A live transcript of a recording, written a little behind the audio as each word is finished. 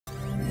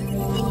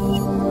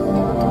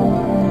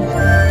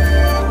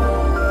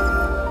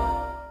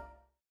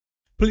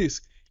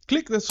Please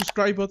click the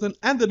subscribe button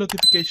and the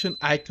notification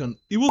icon.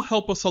 It will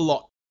help us a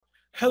lot.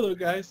 Hello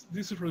guys,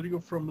 this is Rodrigo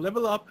from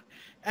Level Up,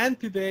 and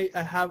today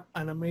I have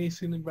an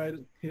amazing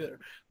invited here.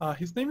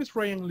 His name is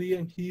Ryan Lee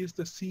and he is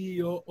the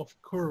CEO of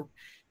Kurvv.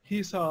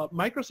 He's a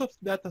Microsoft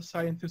data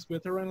scientist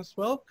veteran as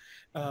well.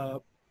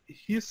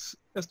 His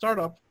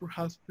startup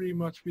has pretty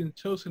much been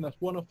chosen as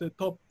one of the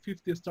top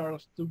 50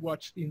 startups to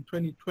watch in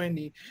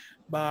 2020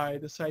 by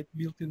the site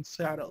Built-in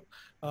Saddle.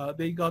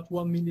 They got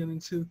 1 million in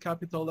seed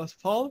capital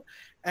last fall,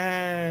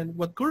 and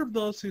what Kurvv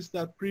does is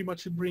that pretty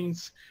much it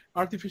brings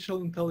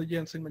artificial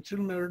intelligence and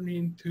machine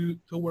learning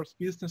towards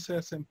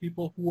businesses and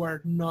people who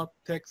are not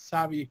tech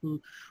savvy,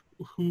 who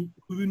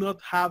do not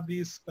have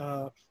these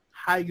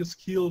high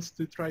skills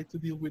to try to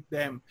deal with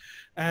them.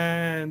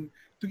 And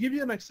to give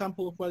you an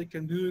example of what it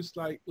can do is,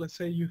 like, let's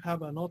say you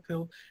have an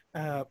hotel,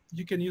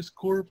 you can use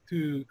Kurvv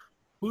to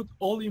put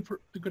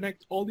to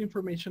connect all the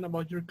information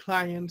about your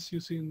clients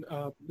using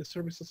the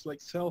services like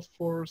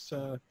Salesforce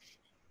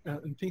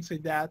and things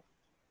like that.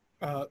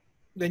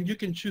 Then you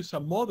can choose a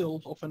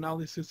model of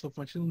analysis of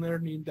machine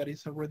learning that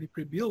is already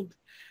pre-built,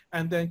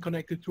 and then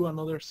connect it to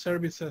another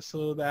services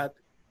so that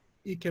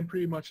it can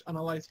pretty much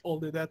analyze all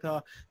the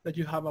data that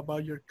you have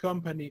about your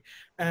company.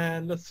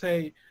 And let's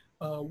say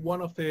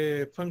one of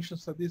the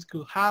functions that this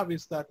could have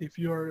is that if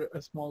you're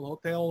a small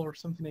hotel or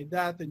something like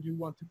that, and you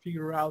want to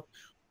figure out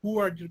who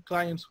are your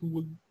clients who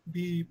will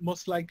be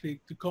most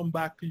likely to come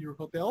back to your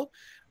hotel,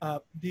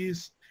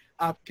 this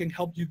app can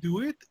help you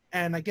do it.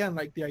 And again,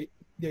 like the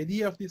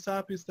idea of this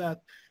app is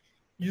that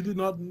you do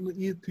not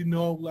need to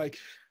know like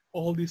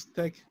all these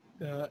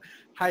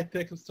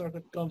high-tech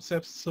startup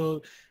concepts,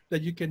 so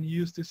that you can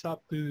use this app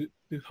to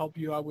help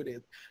you out with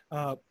it.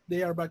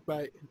 They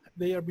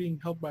are being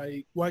helped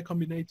by Y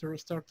Combinator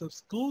Startup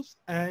Schools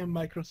and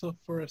Microsoft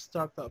for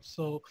Startups.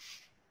 So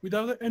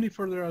without any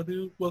further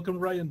ado, welcome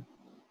Ryan.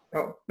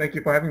 Oh, thank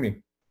you for having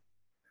me.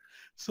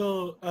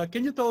 So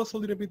can you tell us a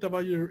little bit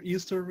about your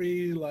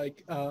history?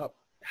 Like,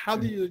 how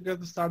did you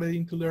get started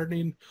into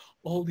learning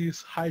all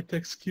these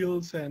high-tech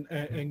skills,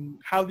 and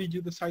how did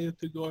you decide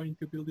to go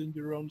into building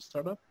your own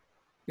startup?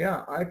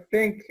 Yeah, I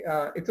think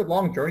it's a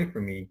long journey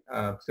for me.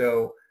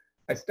 So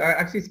I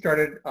actually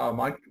started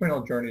my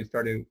entrepreneurial journey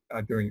started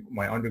during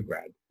my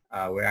undergrad,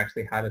 where I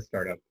actually had a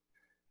startup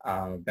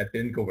that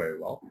didn't go very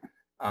well.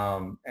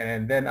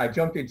 And then I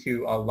jumped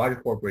into a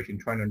larger corporation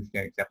trying to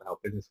understand exactly how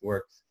business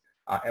works.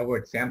 I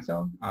worked at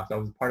Samsung, so I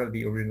was part of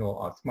the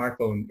original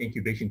smartphone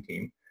incubation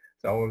team.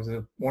 So I was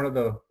one of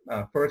the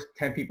first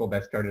 10 people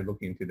that started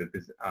looking into the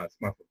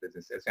smartphone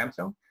business at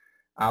Samsung.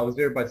 I was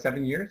there about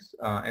 7 years,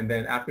 and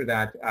then after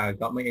that, I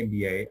got my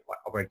MBA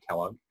over at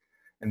Kellogg,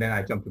 and then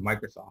I jumped to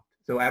Microsoft.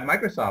 So at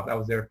Microsoft, I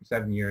was there for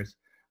 7 years.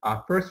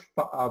 First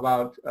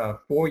about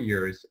 4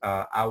 years,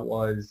 I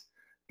was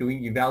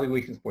doing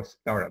evaluations for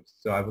startups.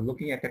 So I was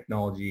looking at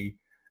technology,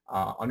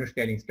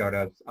 understanding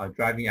startups,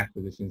 driving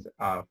acquisitions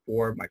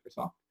for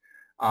Microsoft.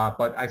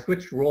 But I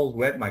switched roles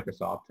with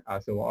Microsoft.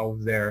 So I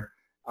was there.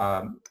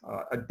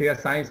 A data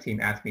science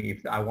team asked me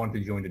if I wanted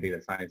to join the data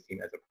science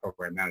team as a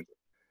program manager.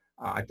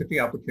 I took the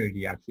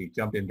opportunity, actually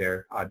jumped in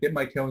there, did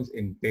my toes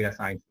in data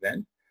science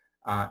then,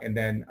 and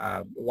then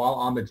while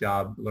on the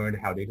job, learned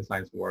how data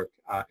science worked,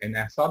 and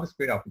I saw this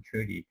great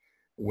opportunity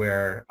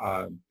where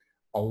a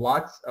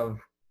lots of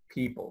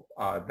people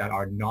that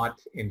are not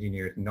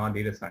engineers,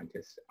 non-data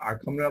scientists, are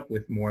coming up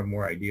with more and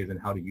more ideas on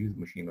how to use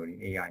machine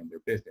learning AI in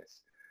their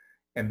business.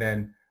 And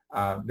then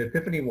the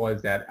epiphany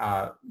was that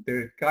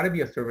there's got to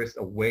be a service,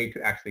 a way to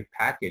actually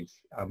package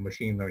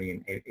machine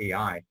learning and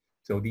AI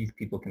so these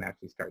people can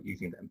actually start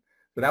using them.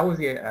 So that was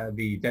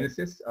the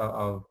genesis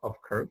of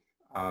Kurvv.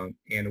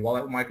 And while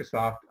at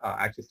Microsoft,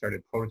 I actually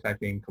started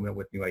prototyping, coming up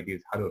with new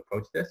ideas how to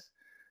approach this.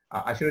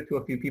 I showed it to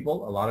a few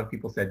people. A lot of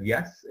people said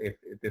yes, if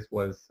this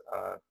was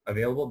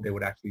available, they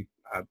would actually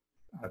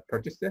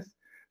purchase this.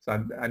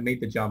 So I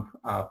made the jump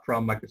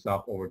from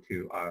Microsoft over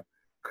to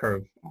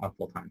Kurvv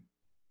full-time.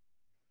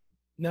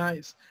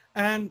 Nice.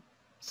 And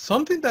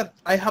something that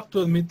I have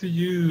to admit to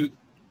you,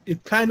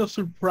 it kind of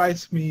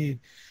surprised me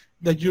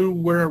that you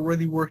were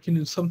already working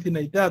in something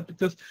like that,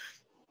 because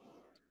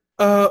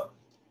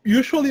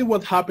usually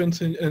what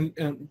happens,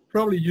 and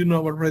probably you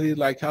know already,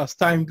 like as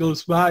time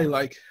goes by,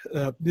 like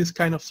these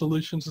kind of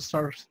solutions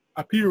start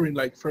appearing.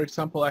 Like, for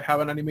example, I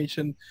have an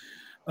animation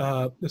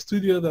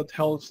studio that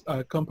helps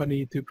a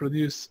company to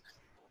produce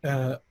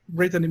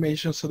great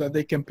animation so that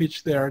they can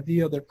pitch their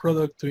idea, their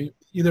product to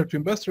either to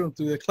investors or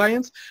to the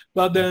clients.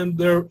 But then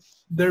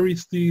there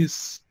is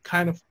these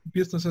kind of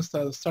businesses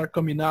that start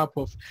coming up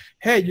of,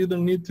 hey, you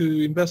don't need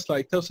to invest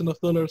like thousands of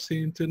dollars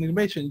into an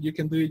animation. You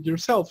can do it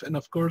yourself. And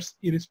of course,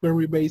 it is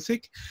very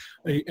basic,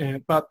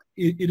 but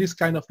it is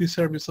kind of this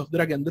service of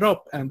drag and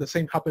drop. And the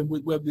same happened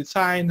with web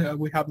design.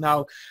 We have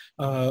now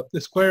the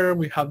Square.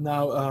 We have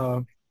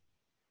now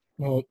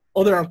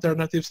other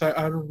alternatives.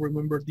 I don't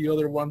remember the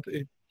other one.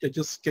 It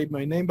just escaped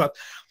my name, but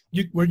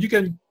where you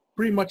can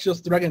pretty much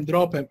just drag and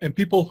drop, and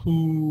people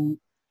who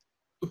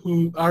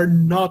are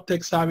not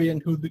tech savvy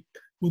and who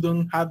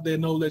don't have the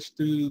knowledge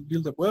to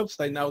build a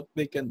website, now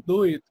they can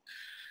do it.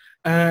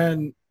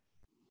 And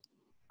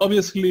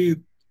obviously,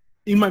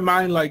 in my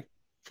mind, like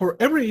for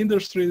every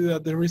industry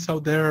that there is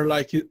out there,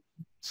 like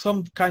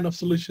some kind of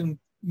solution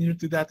near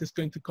to that is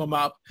going to come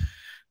up.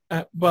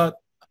 But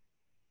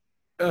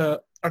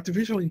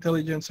artificial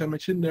intelligence and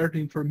machine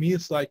learning for me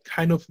is like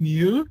kind of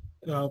new,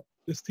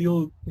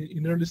 still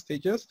in early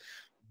stages.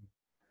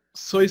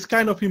 So it's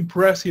kind of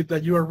impressive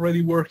that you are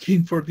already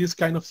working for this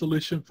kind of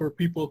solution for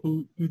people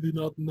who do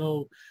not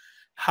know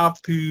how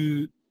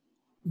to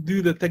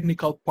do the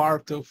technical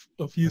part of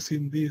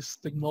using these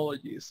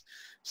technologies.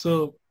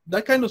 So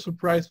that kind of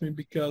surprised me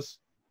because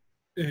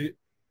it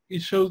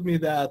shows me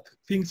that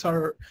things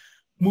are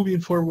moving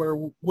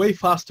forward way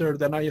faster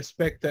than I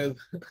expected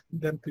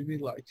them to be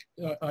like.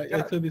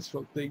 I thought this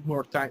will take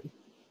more time.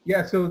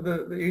 Yeah, so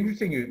the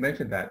interesting you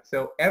mentioned that.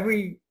 So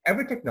every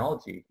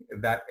technology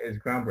that is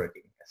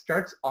groundbreaking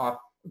starts off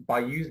by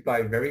used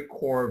by very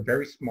core,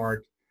 very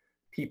smart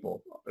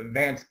people,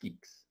 advanced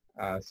geeks.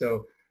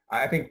 So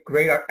I think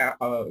great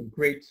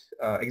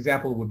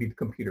example would be the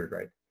computers,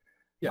 right?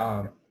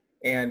 Yeah.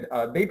 And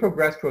they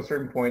progress to a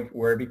certain point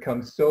where it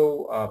becomes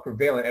so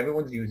prevalent,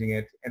 everyone's using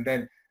it, and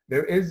then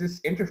there is this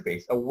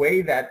interface, a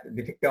way that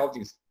the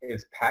technology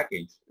is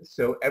packaged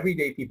so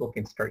everyday people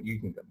can start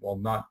using them. Well,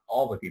 not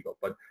all the people,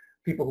 but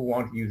people who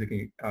want to use it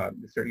can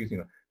start using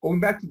them. Going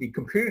back to the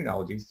computer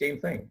analogy,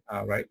 same thing,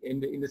 right? In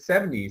the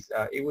 70s,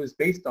 it was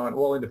based on,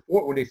 well,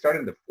 when they started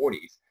in the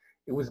 40s,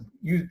 it was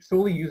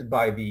solely used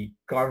by the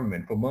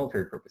government for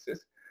military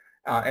purposes.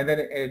 And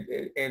then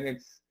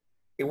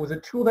it was a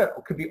tool that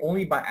could be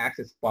only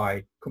accessed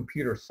by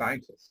computer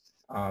scientists.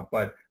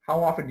 But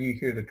how often do you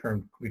hear the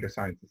term computer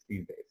scientist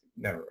these days?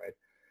 Never,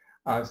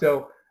 right?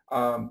 So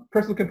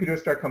personal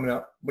computers start coming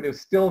up, but it was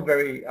still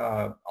very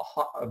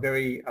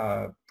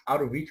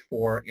out of reach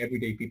for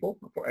everyday people,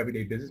 for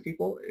everyday business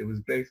people. It was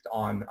based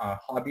on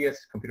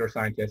hobbyists, computer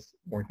scientists,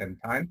 more than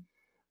time.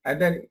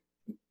 And then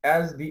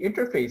as the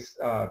interface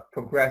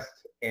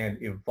progressed and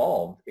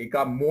evolved, it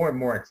got more and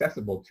more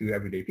accessible to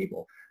everyday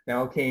people.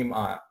 Now came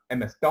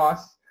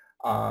MS-DOS.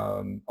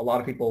 A lot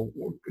of people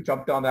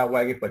jumped on that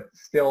wagon, but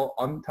still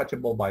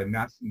untouchable by the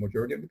mass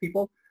majority of the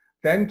people.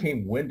 Then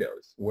came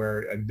Windows,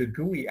 where the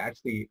GUI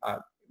actually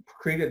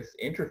created this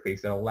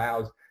interface that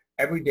allows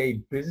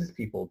everyday business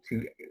people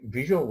to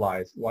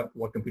visualize what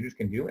computers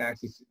can do and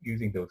actually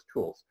using those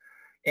tools.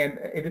 And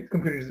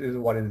computers is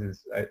what it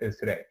is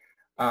today.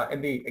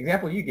 And the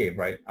example you gave,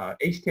 right,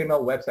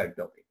 HTML website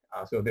building.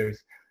 So there's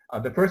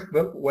the first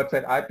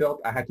website I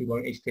built, I had to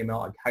learn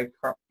HTML.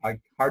 I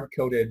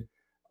hard-coded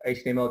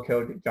HTML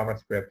code,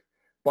 JavaScript.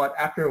 But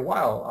after a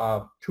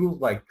while, tools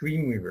like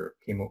Dreamweaver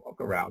came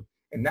around.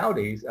 And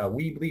nowadays,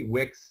 Weebly,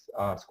 Wix,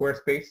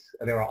 Squarespace,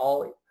 they are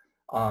all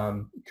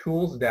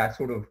tools that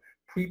sort of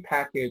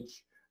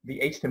pre-package the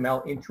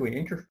HTML into an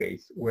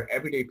interface where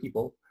everyday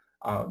people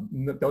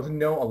doesn't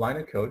know a line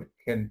of code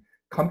can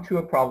come to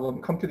a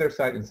problem, come to their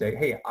site and say,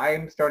 hey, I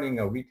am starting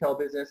a retail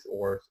business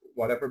or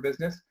whatever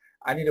business.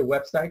 I need a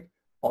website.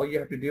 All you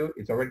have to do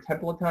is already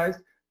templatized,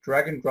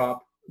 drag and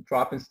drop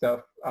in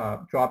stuff,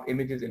 drop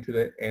images into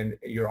it, and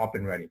you're up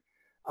and ready.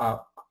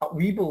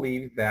 We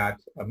believe that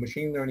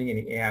machine learning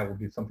and AI will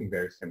do something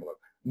very similar.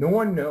 No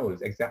one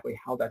knows exactly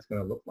how that's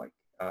going to look like.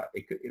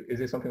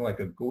 Is it something like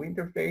a GUI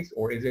interface,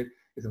 or is it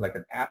like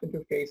an app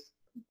interface?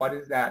 What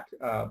is that?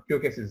 Your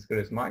guess is as good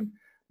as mine.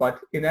 But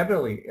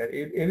inevitably,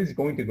 it is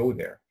going to go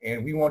there.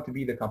 And we want to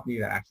be the company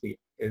that actually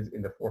is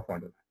in the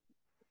forefront of that.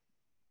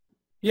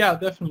 Yeah,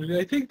 definitely.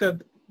 I think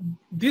that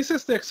this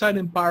is the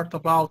exciting part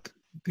about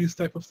these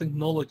type of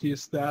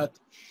technologies, that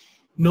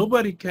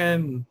nobody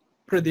can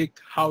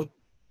predict how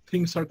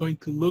things are going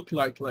to look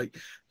like. Like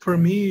for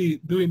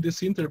me, doing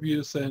these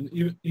interviews, and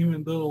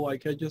even though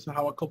like I just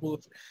have a couple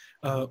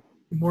of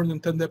more than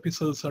 10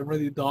 episodes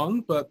already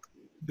done, but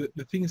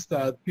the things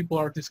that people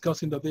are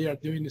discussing that they are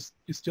doing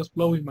is just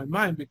blowing my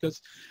mind,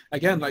 because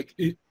again, like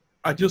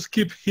I just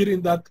keep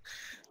hitting that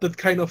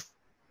kind of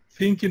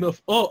thinking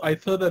of, oh, I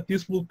thought that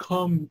this will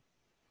come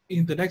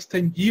in the next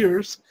 10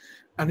 years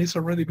and it's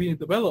already being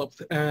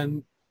developed.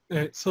 And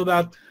so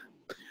that,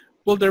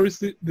 well, there is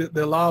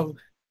the law.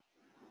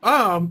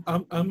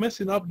 I'm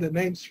messing up the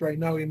names right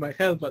now in my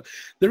head, but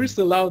there is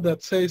the law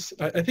that says,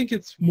 I think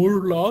it's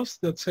Moore laws,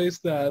 that says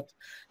that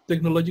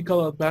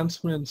technological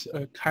advancements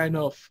kind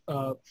of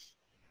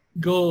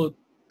go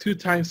 2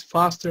 times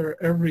faster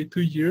every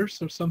 2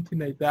 years or something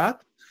like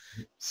that.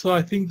 So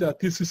I think that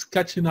this is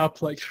catching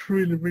up like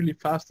really, really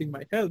fast in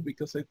my head,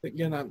 because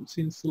again, I'm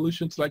seeing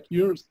solutions like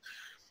yours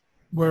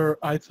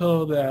where I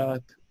thought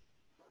that,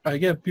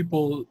 again,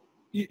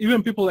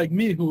 even people like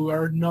me who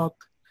are not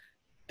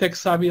tech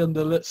savvy on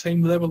the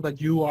same level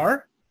that you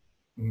are,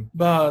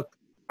 but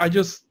I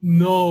just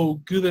know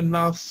good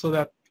enough so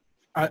that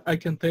I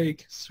can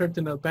take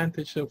certain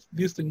advantage of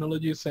these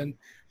technologies and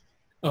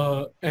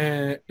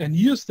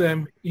use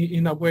them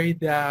in a way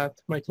that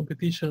my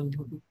competition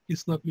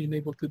is not being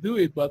able to do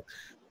it. But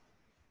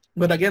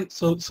again,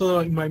 so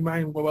in my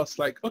mind was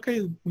like,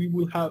 okay,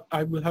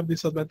 I will have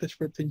this advantage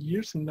for 10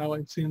 years, and now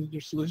I'm seeing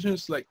your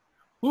solutions like,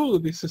 oh,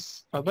 this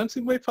is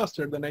advancing way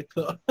faster than I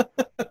thought.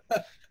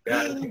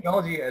 Yeah, the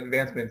technology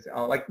advancements,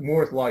 like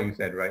Moore's law, you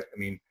said, right? I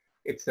mean,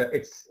 it's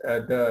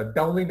the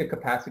doubling the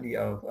capacity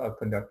of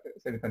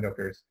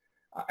semiconductors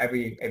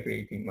every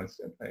 18 months,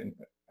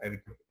 every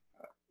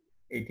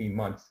 18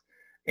 months.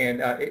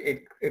 And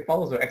it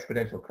follows an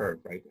exponential curve,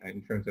 right,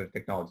 in terms of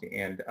technology.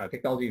 And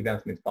technology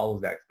advancements follows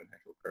that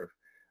exponential curve.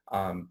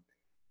 Um,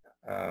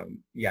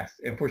 yes,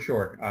 and for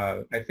sure,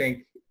 I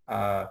think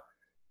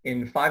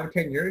in 5 or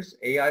 10 years,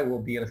 AI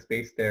will be in a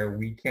space there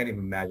we can't even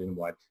imagine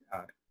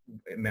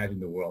imagine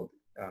the world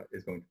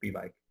is going to be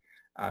like.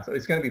 So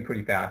it's going to be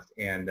pretty fast,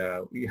 and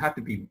we have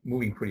to be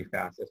moving pretty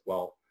fast as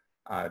well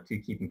to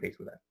keep in pace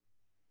with that.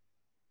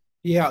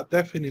 Yeah,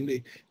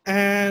 definitely.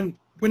 And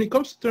when it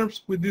comes to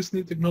terms with these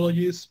new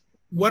technologies,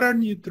 what are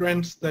new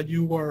trends that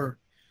you are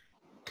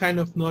kind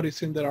of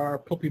noticing that are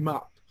popping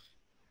up?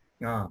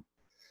 What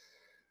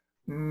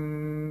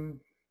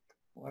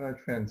are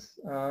trends?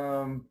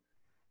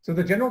 So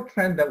the general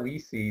trend that we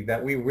see,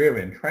 that we're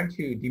in, trying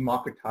to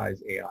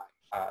democratize AI,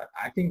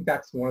 I think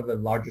that's one of the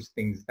largest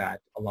things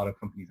that a lot of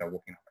companies are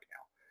working on right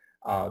now.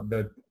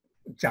 The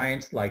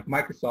giants like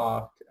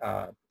Microsoft,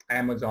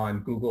 Amazon,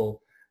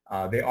 Google,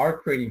 they are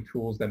creating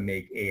tools that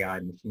make AI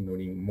and machine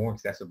learning more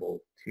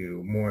accessible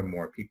to more and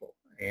more people.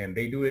 And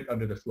they do it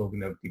under the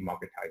slogan of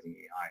democratizing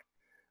AI.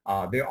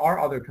 There are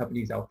other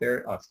companies out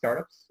there,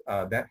 startups,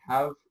 that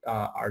are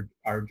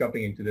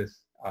jumping into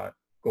this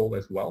goal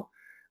as well.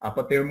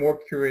 But they're more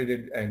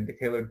curated and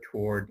tailored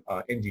toward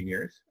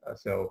engineers.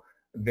 So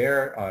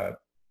their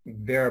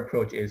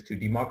approach is to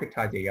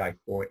democratize AI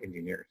for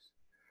engineers.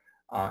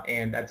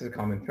 And that's a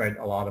common thread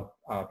a lot of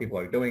people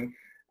are doing.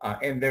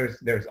 And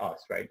there's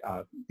us, right?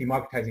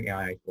 Democratizing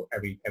AI for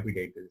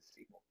everyday business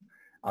people.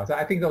 So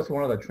I think that's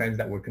one of the trends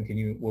that we'll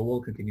continue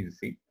to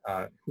see.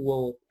 Who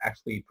will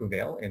actually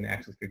prevail and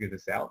actually figure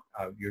this out?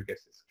 Your guess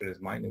is as good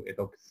as mine.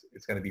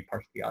 It's going to be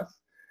partially us.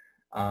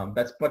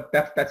 That's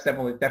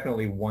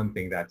definitely one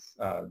thing that's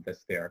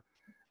there.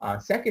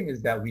 Second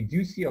is that we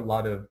do see a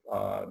lot of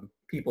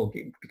people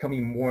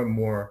becoming more and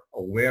more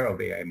aware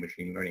of AI and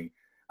machine learning,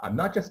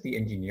 not just the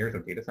engineers or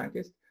data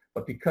scientists,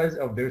 but because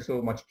of there's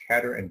so much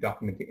chatter and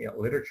documented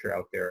literature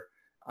out there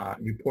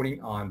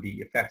reporting on the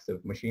effects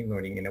of machine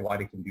learning and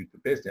what it can do to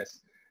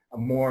business.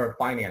 More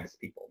finance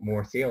people,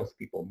 more sales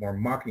people, more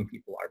marketing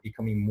people are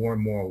becoming more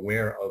and more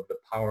aware of the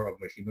power of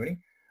machine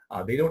learning.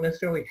 They don't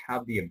necessarily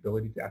have the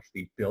ability to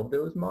actually build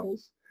those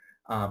models,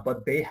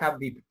 but they have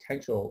the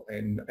potential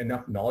and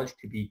enough knowledge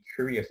to be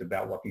curious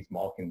about what these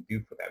models can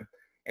do for them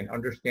and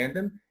understand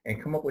them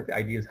and come up with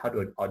ideas how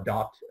to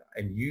adopt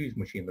and use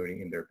machine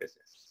learning in their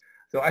business.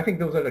 So I think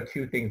those are the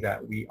two things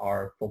that we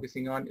are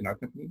focusing on in our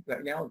company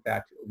right now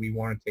that we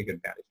want to take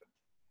advantage of.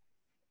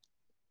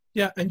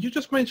 Yeah, and you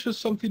just mentioned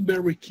something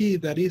very key,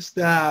 that is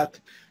that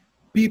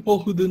people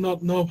who do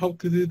not know how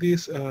to do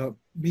this,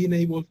 being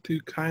able to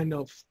kind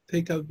of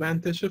take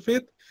advantage of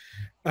it.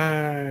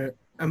 And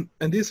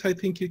this, I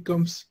think it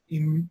comes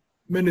in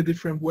many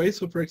different ways.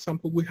 So for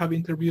example, we have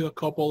interviewed a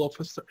couple of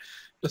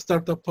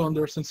startup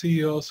founders and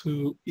CEOs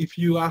who, if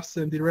you ask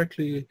them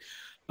directly,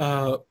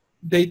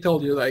 they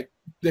tell you like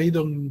they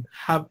don't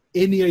have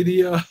any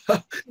idea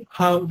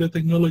how the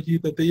technology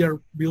that they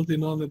are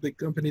building on, and the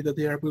company that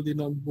they are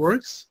building on,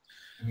 works.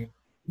 Mm-hmm.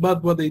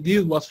 But what they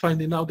did was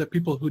finding out the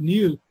people who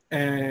knew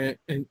and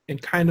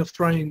kind of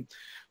trying.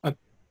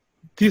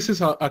 This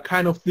is a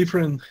kind of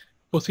different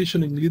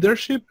position in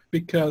leadership,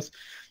 because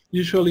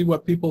usually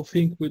what people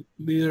think with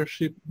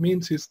leadership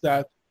means is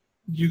that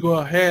you go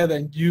ahead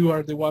and you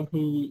are the one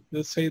who,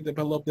 let's say,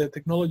 develop the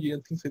technology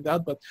and things like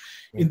that. But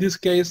in this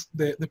case,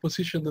 the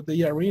position that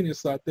they are in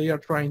is that they are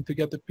trying to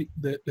get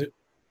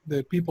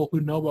the people who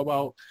know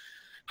about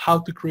how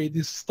to create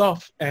this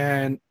stuff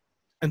and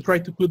try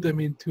to put them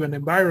into an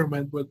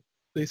environment where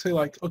they say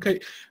like, okay,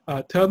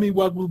 tell me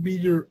what will be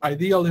your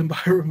ideal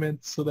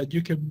environment so that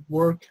you can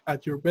work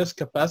at your best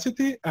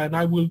capacity, and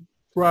I will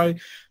try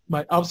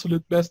my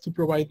absolute best to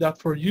provide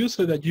that for you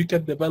so that you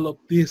can develop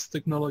this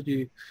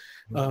technology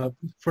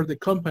for the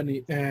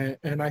company.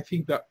 And I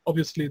think that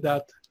obviously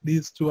that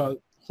leads to a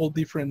whole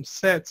different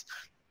sets.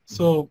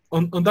 So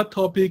on that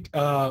topic,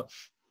 I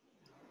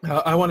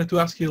wanted to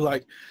ask you,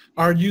 like,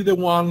 are you the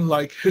one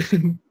like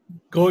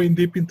going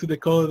deep into the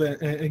code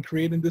and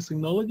creating this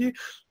technology,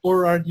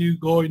 or are you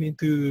going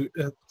into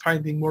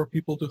finding more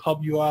people to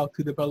help you out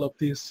to develop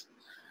this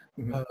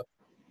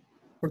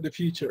for the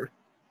future?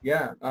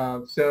 Yeah,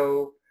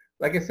 so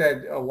like I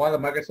said, while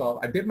at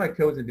Microsoft, I did my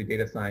toes into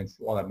data science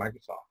while at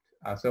Microsoft.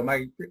 So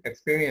my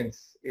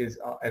experience is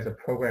as a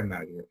program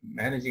manager,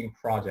 managing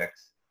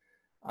projects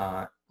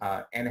and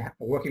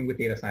working with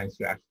data science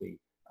to actually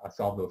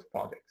solve those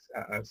projects,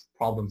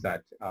 problems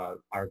that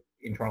our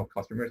internal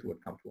customers would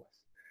come to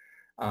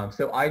us.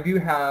 So I do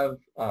have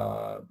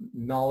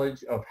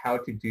knowledge of how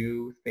to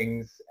do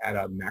things at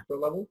a macro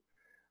level,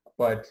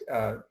 but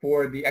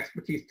for the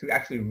expertise to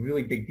actually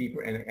really dig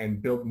deeper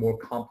and build more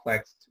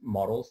complex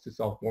models to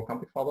solve more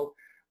complex problems,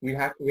 we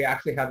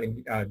actually have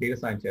data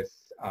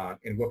scientists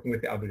and working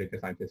with the other data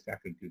scientists to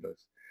actually do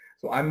those.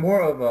 So I'm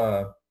more of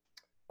a,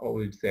 what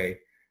would you say,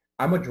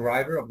 I'm a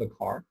driver of the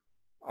car,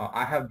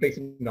 I have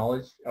basic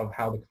knowledge of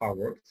how the car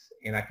works,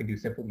 and I can do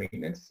simple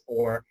maintenance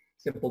or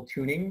simple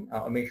tuning,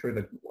 make sure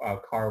the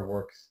car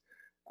works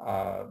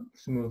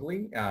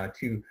smoothly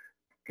to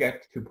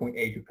get to point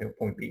A to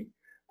point B.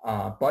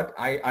 But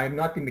I'm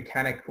not the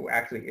mechanic who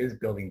actually is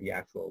building the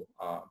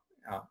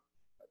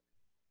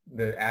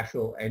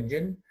actual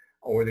engine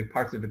or the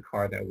parts of the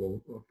car that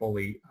will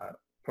fully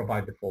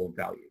provide the full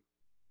value,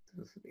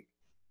 so to speak.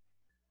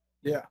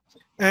 Yeah,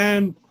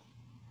 and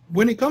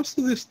when it comes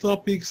to these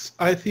topics,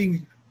 I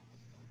think,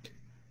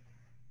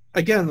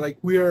 again, like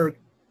we are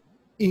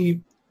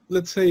in,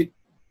 let's say,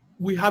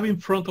 we have in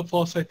front of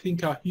us, I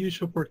think, a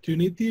huge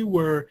opportunity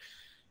where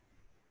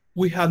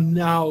we have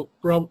now,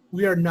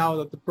 we are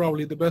now at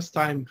probably the best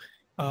time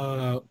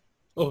of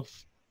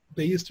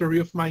the history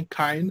of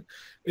mankind.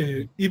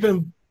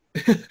 Even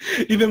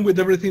even with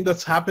everything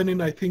that's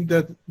happening, I think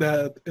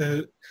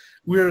that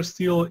we are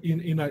still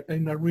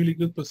in a really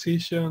good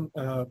position,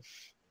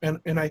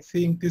 and I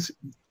think this,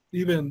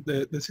 even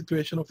the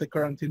situation of the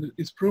quarantine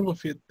is proof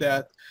of it,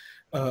 that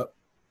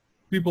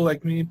people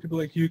like me, people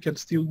like you can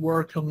still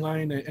work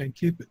online and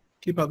keep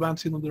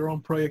advancing on their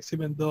own projects,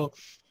 even though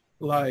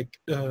like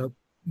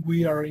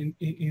we are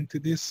into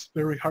this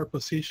very hard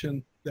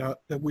position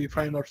that we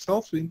find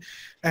ourselves in.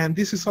 And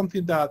this is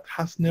something that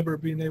has never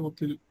been able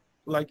to,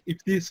 like,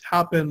 if this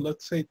happened,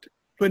 let's say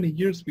 20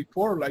 years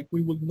before, like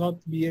we would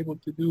not be able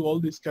to do all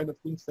these kind of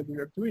things that we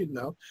are doing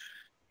now.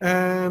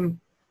 And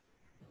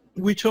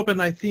which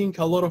open, I think,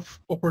 a lot of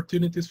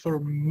opportunities for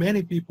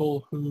many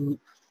people who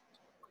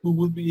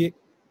could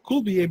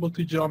be able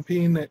to jump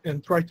in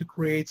and try to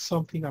create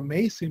something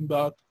amazing.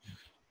 But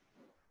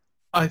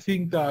I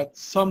think that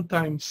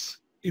sometimes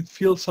it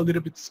feels a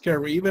little bit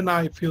scary. Even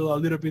I feel a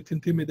little bit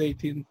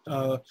intimidating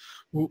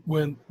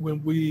when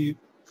we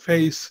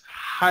face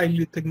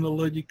highly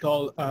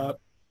technological,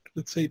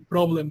 let's say,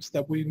 problems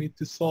that we need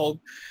to solve.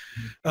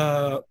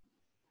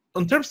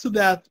 In terms of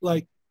that,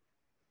 like,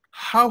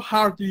 how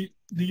hard do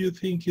you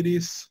think it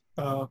is,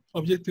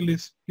 objectively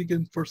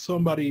speaking, for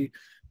somebody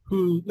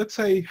who, let's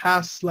say,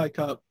 has like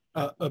a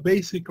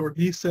basic or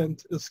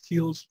decent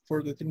skills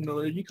for the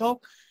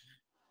technological,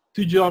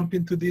 to jump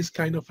into these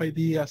kind of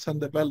ideas and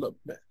develop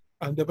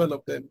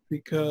them?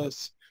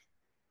 Because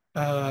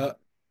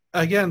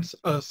again,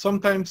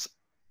 sometimes,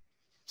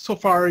 so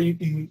far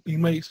in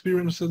my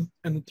experience as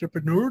an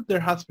entrepreneur, there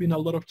has been a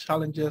lot of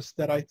challenges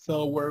that I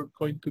thought were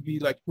going to be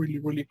like really,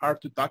 really hard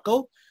to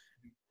tackle.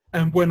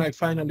 And when I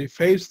finally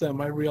faced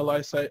them, I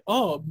realized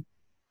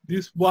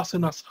this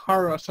wasn't as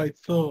hard as I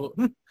thought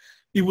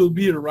it will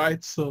be,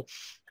 right? So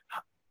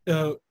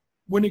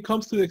when it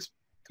comes to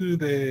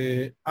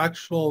the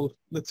actual,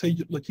 let's say,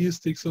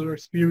 logistics or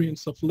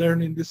experience of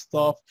learning this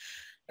stuff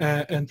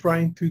and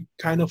trying to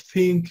kind of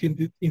think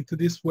into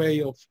this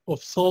way of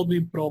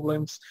solving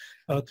problems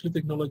through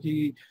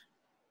technology,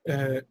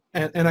 and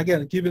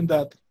again, given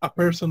that a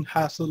person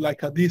has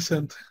like a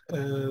decent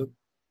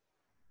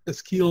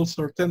skills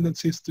or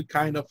tendencies to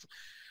kind of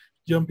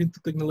jump into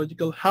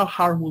technological, how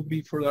hard will it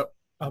be for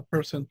a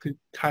person to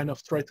kind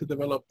of try to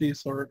develop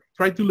this or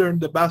try to learn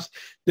the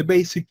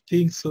basic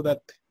things so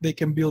that they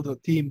can build a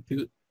team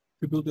to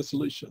build a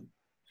solution?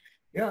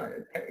 Yeah,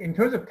 in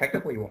terms of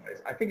technically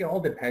wise, I think it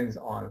all depends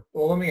on,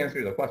 well, let me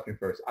answer the question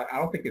first. I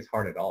don't think it's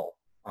hard at all.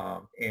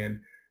 Here's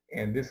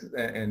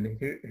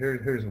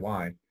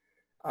why.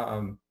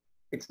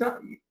 It's not,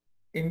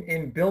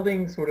 in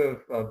building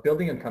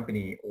building a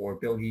company or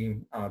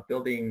building a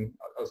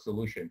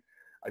solution,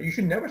 you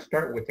should never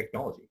start with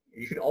technology.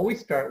 You should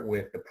always start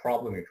with the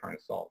problem you're trying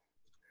to solve.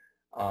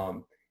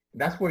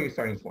 That's where your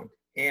starting point.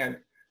 And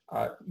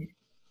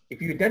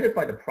if you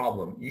identify the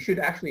problem, you should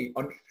actually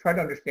try to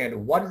understand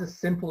what is the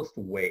simplest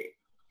way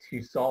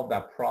to solve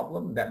that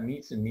problem that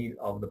meets the need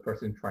of the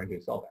person trying to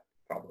solve that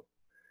problem.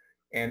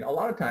 And a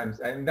lot of times,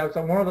 and that's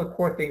one of the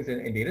core things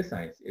in data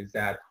science, is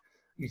that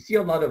you see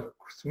a lot of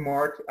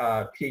smart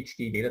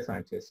PhD data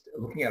scientists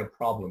looking at a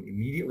problem,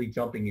 immediately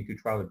jumping into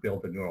trying to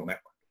build a neural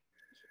network.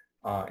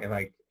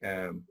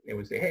 It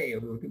would say, hey,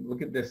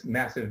 look at this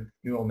massive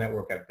neural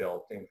network I've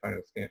built, and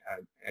trying to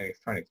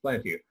explain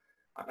it to you.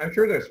 I'm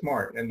sure they're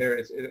smart and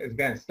it's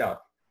advanced stuff,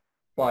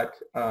 but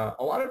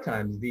a lot of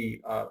times a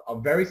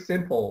very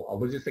simple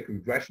logistic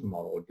regression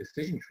model or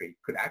decision tree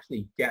could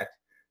actually get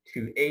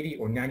to 80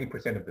 or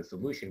 90% of the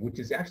solution, which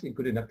is actually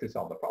good enough to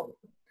solve the problem.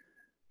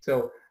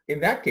 So in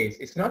that case,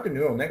 it's not the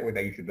neural network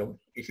that you should build.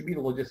 It should be the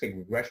logistic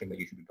regression that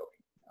you should be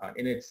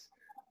building.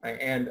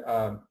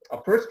 A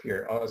first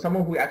year,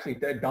 someone who actually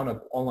done an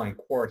online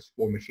course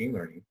for machine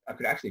learning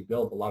could actually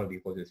build a lot of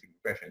these logistic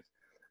regressions.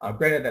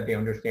 Granted that they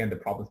understand the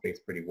problem space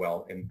pretty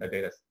well in the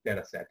data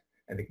set,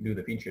 and they can do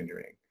the feature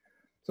engineering.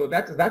 So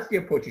that's the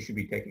approach you should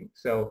be taking.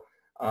 So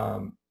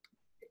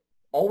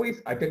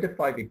always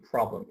identify the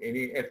problem. And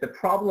if the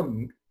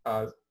problem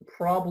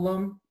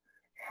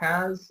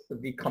has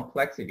the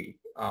complexity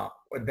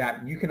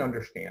that you can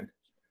understand,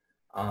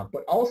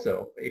 but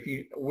also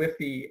with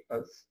the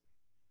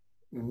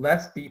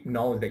less deep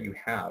knowledge that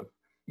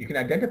you can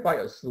identify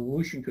a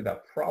solution to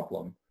that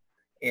problem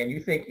and you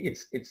think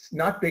it's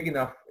not big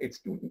enough,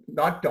 it's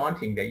not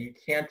daunting that you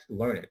can't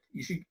learn it,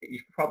 you should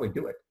probably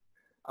do it.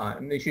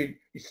 And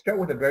you start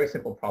with a very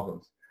simple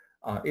problems.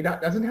 It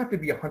doesn't have to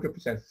be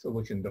 100%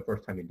 solution the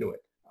first time you do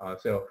it.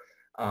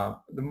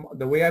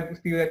 The way I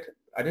view it,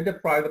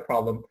 identify the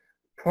problem,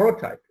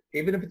 prototype,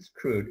 even if it's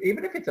crude,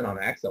 even if it's on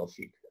an Excel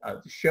sheet,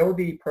 to show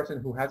the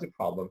person who has a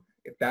problem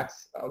if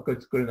that's a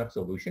good enough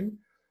solution.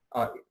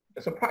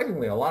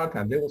 Surprisingly, a lot of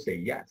times they will say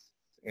yes.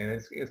 And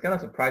it's kind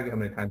of surprising how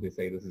many times they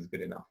say this is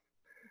good enough.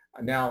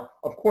 Now,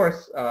 of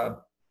course,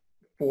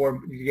 for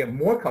you to get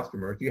more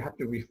customers, you have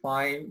to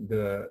refine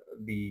the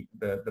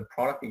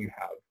product that you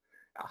have,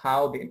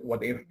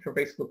 what the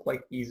interface look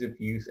like, ease of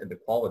use, and the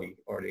quality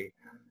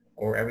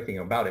or everything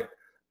about it.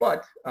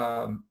 But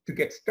to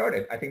get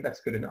started, I think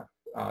that's good enough.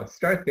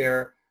 Start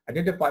there,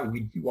 identify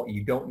what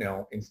you don't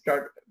know, and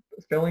start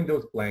filling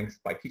those blanks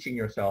by teaching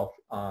yourself,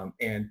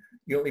 and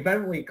you'll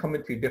eventually come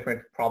into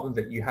different problems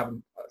that you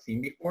haven't seen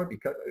before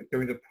because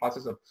during the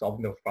process of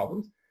solving those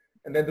problems.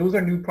 And then those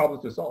are new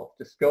problems to solve.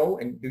 Just go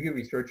and do your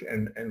research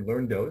and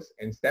learn those,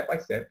 and step by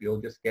step,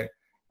 you'll just get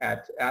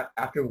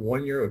after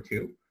 1 year or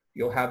two,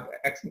 you'll have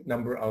X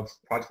number of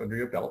projects under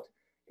your belt,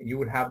 and you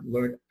would have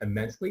learned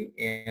immensely,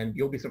 and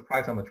you'll be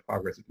surprised how much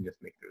progress you can just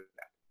make through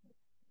that.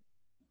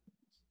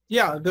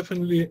 Yeah,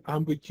 definitely,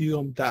 I'm with you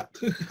on that.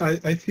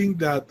 I think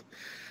that,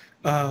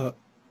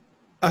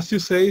 as you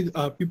say,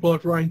 people are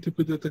trying to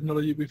put the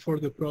technology before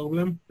the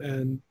problem,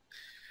 and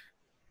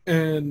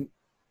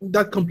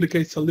that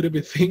complicates a little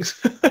bit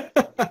things.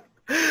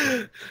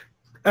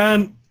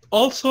 And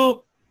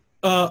also,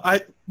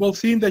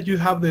 seeing that you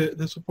have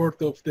the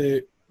support of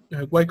the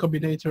Y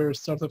Combinator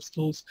startup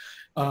tools,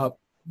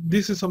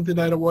 this is something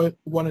that I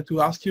wanted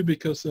to ask you,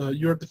 because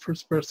you're the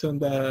first person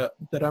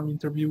that I'm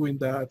interviewing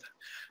that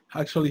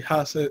actually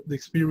has the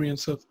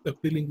experience of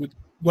dealing with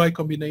Y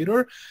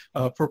Combinator.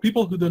 For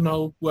people who don't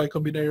know, Y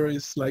Combinator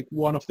is like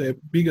one of the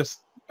biggest,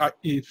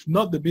 if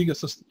not the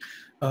biggest,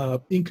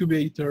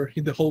 incubator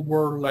in the whole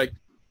world, like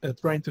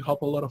trying to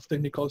help a lot of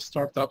technical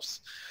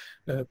startups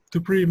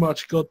to pretty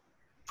much go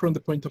from the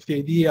point of the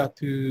idea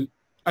to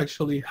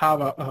actually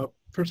have a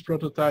first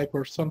prototype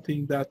or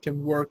something that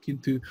can work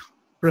into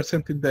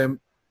presenting them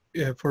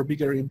for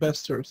bigger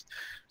investors.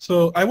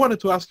 So I wanted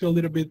to ask you a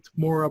little bit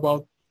more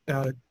about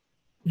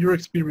your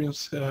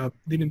experience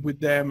dealing with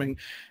them,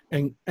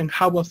 and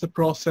how was the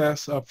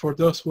process for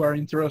those who are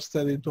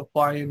interested into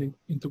applying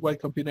into Y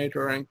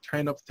Combinator and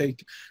kind of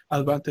take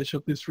advantage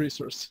of this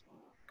resource.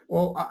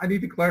 Well, I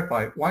need to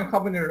clarify. Y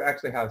Combinator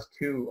actually has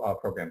two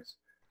programs.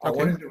 Okay.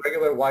 One is the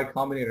regular Y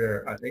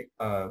Combinator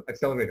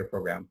accelerator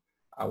program,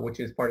 which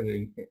is part of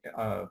the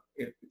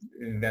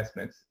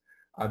investments.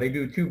 They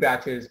do 2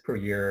 batches per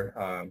year,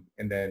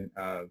 and then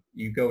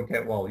you go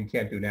to, well, you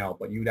can't do now,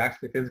 but you would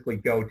actually physically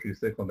go to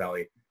Silicon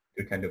Valley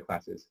to attend their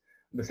classes.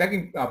 The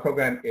second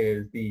program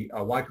is the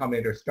Y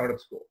Combinator Startup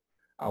School,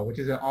 which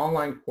is an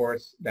online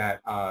course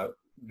that a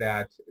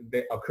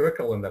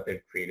curriculum that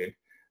they've created,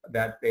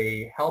 that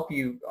they help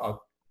you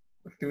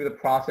through the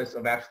process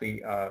of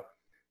actually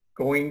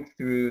going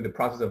through the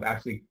process of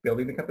actually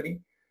building the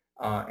company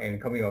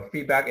and coming up with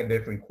feedback and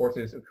different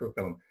courses of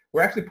curriculum.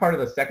 We're actually part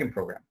of the second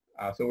program.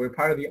 So we're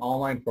part of the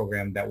online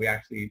program that we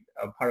actually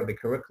part of the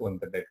curriculum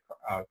that they've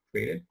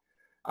created.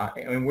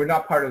 And we're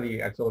not part of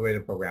the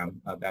accelerator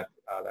program that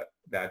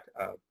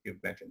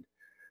you've mentioned.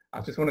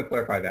 I just want to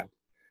clarify that.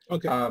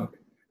 Okay.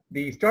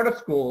 The startup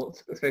school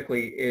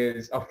specifically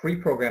is a free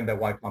program that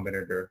Y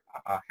Combinator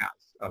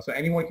has. So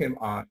anyone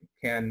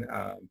can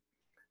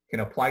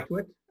apply to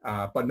it,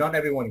 but not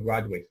everyone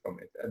graduates from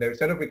it. There are a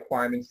set of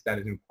requirements that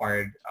is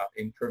required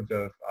in terms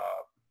of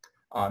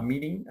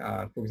meeting,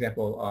 for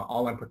example,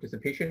 online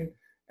participation,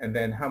 and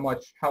then how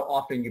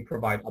often you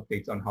provide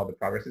updates on how the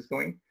progress is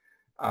going.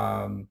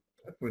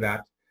 For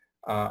that,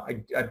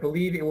 I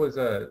believe it was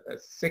a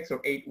 6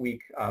 or 8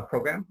 week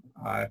program.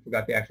 I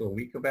forgot the actual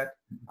week of it.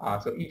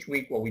 So each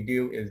week, what we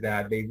do is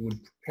that they would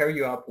pair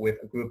you up with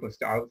a group of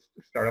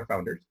startup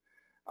founders.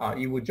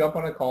 You would jump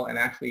on a call and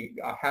actually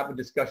have a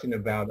discussion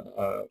about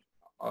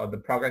the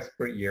progress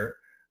per year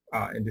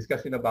and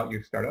discussion about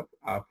your startup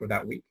for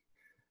that week.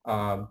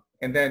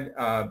 And then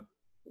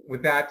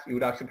with that, you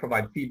would actually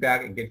provide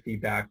feedback and get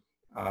feedback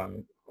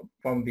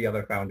from the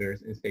other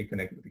founders and stay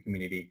connected with the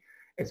community.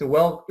 It's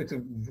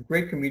a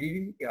great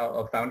community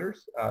of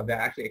founders that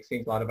actually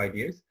exchange a lot of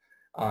ideas.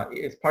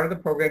 As part of the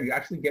program, you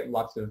actually get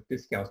lots of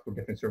discounts for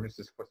different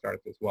services for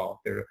startups as well.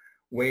 There are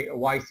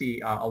YC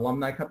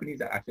alumni companies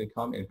that actually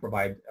come and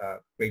provide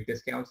great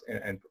discounts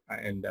and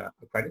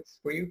credits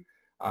for you,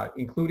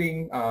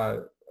 including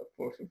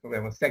for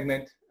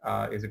Segment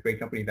is a great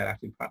company that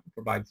actually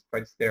provides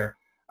credits there.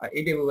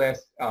 AWS,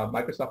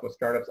 Microsoft for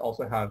Startups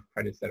also have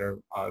credits that are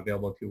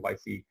available to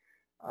YC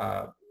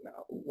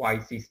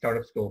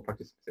Startup School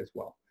participants as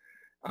well.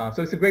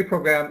 So it's a great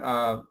program.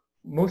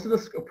 Most of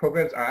the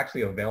programs are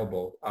actually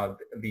available.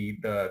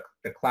 The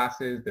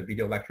classes, the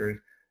video lectures.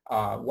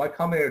 Y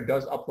Combinator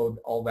does upload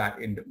all that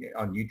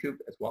on YouTube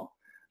as well.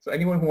 So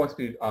anyone who wants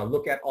to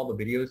look at all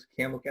the videos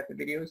can look at the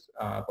videos,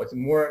 but it's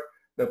more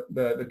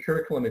the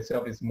curriculum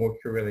itself is more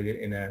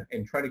curated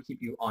and try to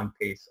keep you on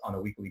pace on a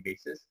weekly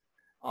basis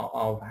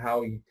of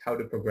how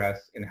to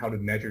progress and how to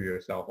measure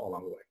yourself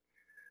along the way.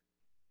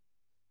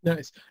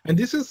 Nice. And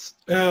this is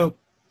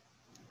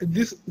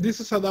this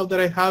is a doubt that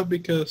I have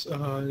because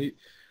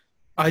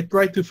I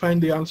tried to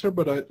find the answer,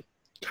 but I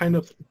kind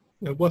of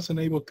wasn't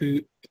able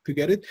to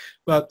get it.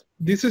 But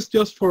this is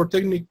just for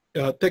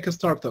tech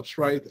startups,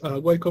 right?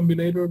 Y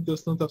Combinator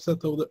does not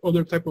accept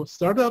other type of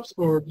startups,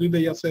 or do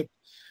they accept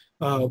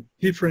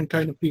different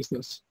kind of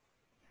business?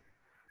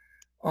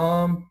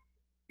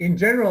 In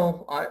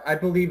general, I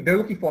believe they're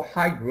looking for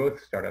high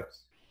growth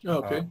startups.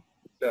 Okay.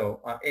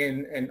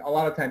 And a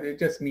lot of times it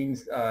just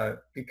means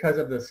because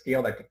of the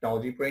scale that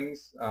technology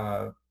brings,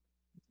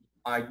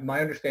 my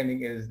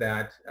understanding is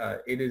that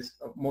it is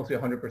mostly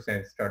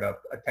 100%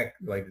 startup,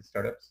 tech-related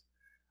startups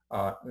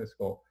in the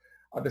school.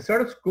 The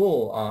startup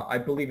school, I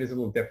believe, is a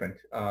little different.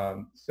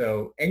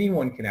 So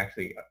anyone can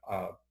actually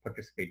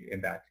participate in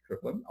that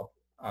curriculum.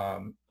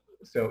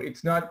 So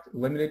it's not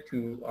limited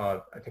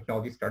to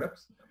technology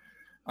startups,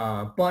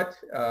 but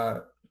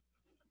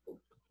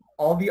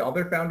all the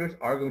other founders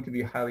are going to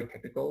be highly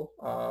technical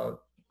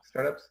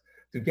startups.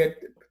 To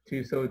get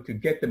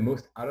the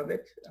most out of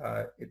it,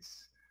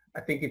 I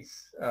think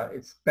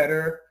it's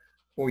better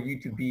for you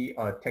to be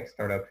a tech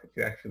startup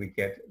to actually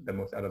get the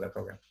most out of that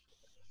program.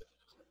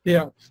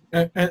 Yeah,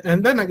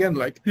 and then again,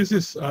 like this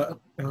is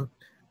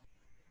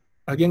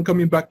again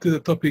coming back to the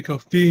topic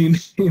of being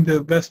in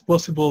the best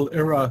possible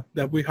era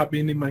that we have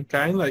been in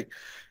mankind. Like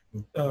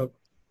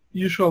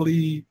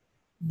usually,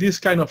 this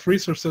kind of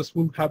resources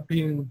would have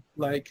been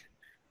like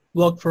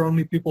blocked for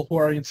only people who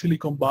are in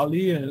Silicon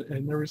Valley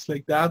and areas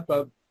like that.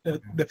 But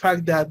the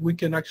fact that we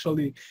can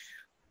actually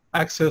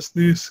access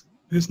this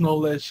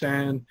knowledge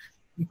and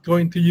go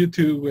into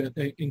YouTube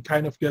and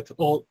kind of get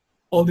all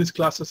these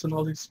classes and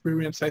all this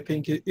experience, I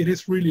think it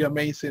is really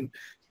amazing.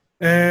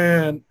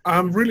 And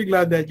I'm really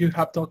glad that you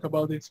have talked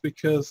about this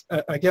because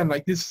again,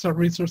 like this is a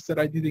resource that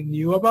I didn't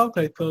knew about.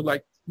 I thought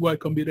like Y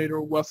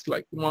Combinator was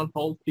like one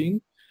whole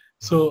thing.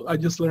 So I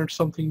just learned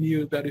something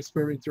new that is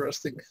very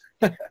interesting.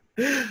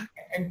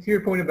 And to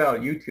your point about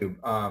YouTube,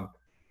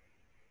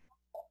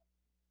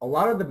 a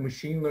lot of the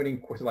machine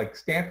learning courses like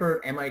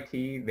Stanford,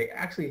 MIT, they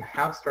actually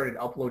have started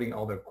uploading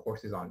all their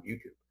courses on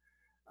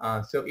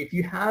YouTube. So if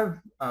you have,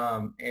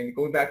 and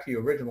going back to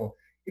your original,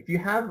 if you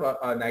have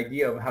an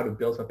idea of how to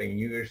build something and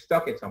you're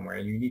stuck at somewhere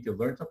and you need to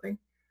learn something,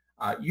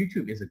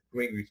 YouTube is a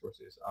great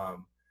resource.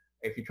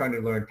 If you're trying to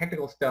learn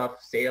technical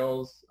stuff,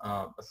 sales,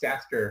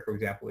 SaaStr, for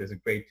example, is a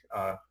great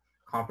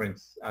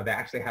conference that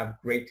actually have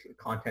great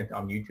content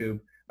on YouTube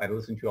that I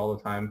listen to all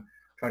the time,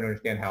 trying to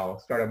understand how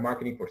startup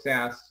marketing for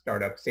SaaS,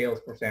 startup sales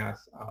for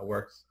SaaS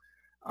works.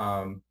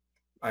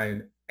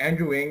 And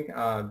Andrew Ng,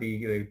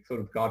 the sort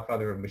of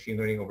godfather of machine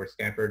learning over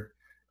Stanford,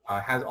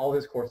 has all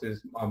his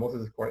courses, most of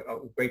his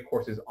great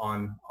courses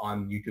on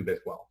YouTube as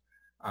well.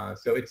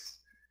 So it's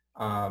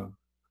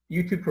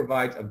YouTube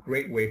provides a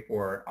great way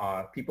for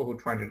people who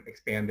are trying to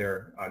expand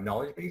their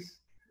knowledge base,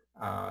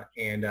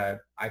 and I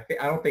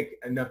don't think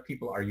enough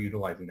people are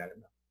utilizing that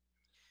enough.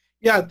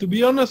 Yeah, to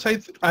be honest,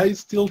 I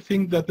still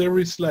think that there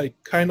is like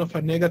kind of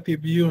a negative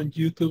view on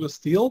YouTube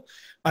still.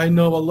 I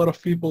know a lot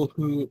of people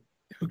who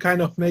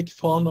kind of make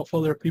fun of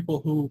other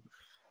people who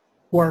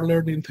are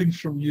learning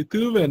things from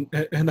YouTube,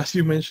 and as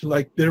you mentioned,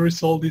 like there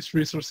is all these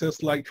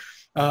resources. Like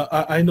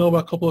I know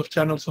a couple of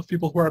channels of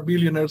people who are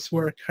billionaires who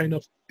are kind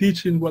of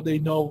teaching what they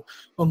know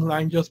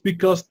online just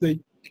because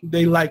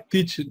they like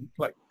teaching,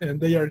 like,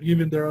 and they are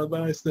giving their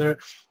advice, the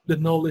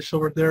knowledge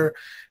over there,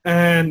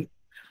 and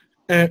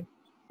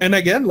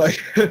again, like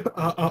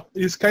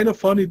it's kind of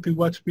funny to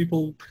watch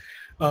people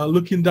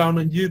looking down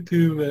on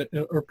YouTube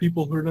or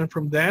people who learn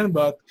from them.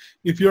 But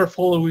if you're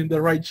following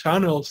the right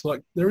channels,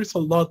 like there is a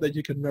lot that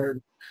you can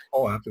learn.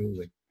 Oh,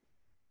 absolutely.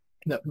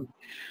 Yeah.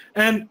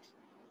 And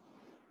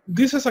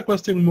this is a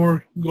question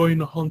more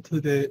going on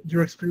to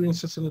your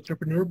experience as an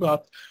entrepreneur.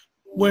 But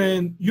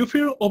when you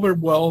feel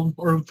overwhelmed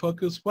or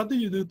unfocused, what do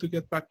you do to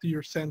get back to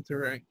your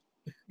center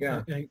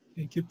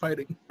and keep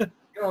fighting?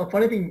 You know, a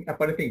funny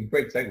thing,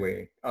 great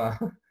segue,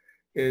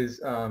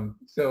 is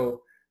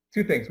so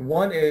two things.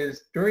 One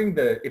is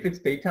if it's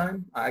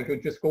daytime, I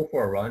could just go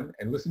for a run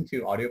and listen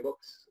to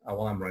audiobooks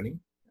while I'm running,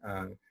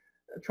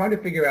 trying to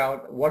figure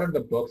out what are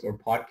the books or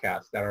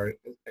podcasts that are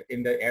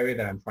in the area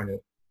that I'm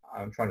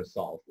trying to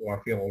solve or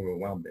I feel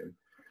overwhelmed in.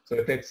 So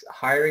if it's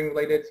hiring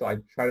related, so I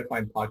try to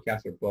find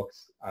podcasts or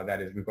books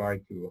that is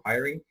regarding to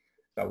hiring.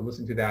 So I will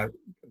listen to that,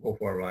 go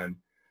for a run.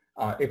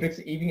 If it's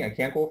evening, I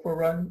can't go for a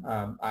run.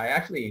 I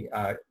actually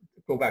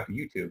go back to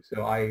YouTube.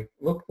 So I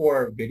look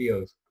for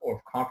videos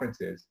or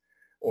conferences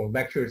or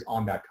lectures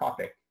on that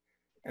topic.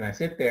 And I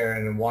sit there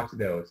and watch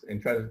those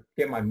and try to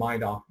get my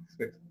mind off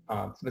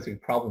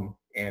specific problem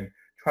and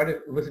try to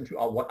listen to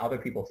what other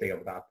people say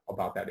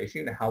about that issue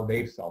and how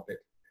they've solved it.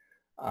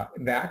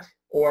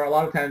 Or a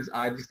lot of times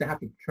I just have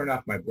to turn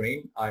off my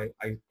brain. I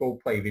go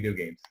play video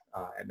games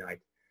at night.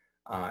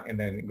 And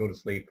then go to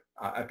sleep.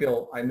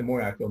 In the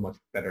morning I feel much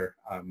better,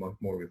 much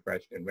more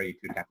refreshed and ready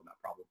to tackle that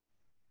problem.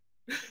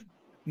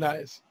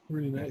 Nice,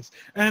 really nice.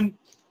 And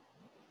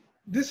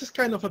this is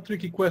kind of a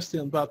tricky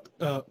question, but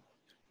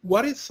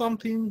what is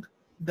something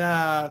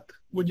that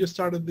when you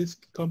started this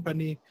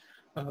company,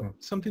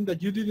 something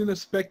that you didn't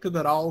expect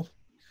at all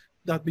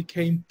that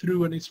became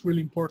true and it's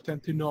really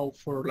important to know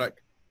for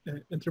like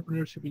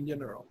entrepreneurship in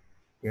general?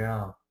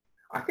 Yeah,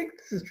 I think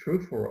this is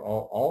true for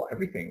all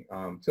everything.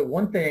 So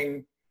one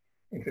thing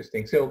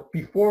interesting. So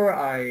before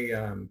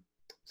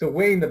so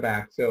way in the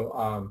back. So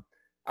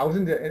I was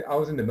in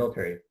the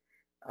military.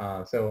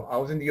 So I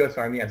was in the U.S.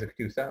 Army as a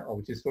CATUSA,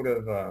 which is sort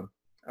of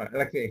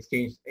like an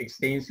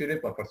exchange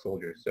student, but for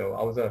soldiers.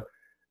 So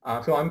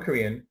so I'm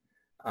Korean.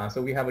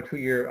 So we have a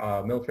 2-year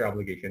military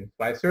obligation.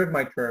 But I served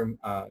my term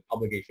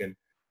obligation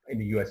in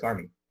the U.S.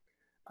 Army.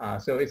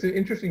 So it's an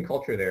interesting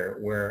culture there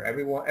where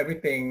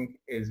everything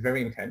is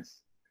very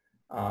intense.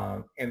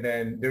 And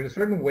then there's a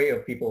certain way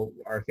of people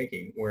are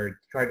thinking where to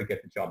try to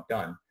get the job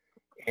done.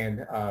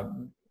 And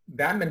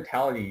that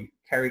mentality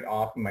carried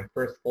off in my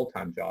first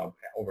full-time job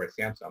over at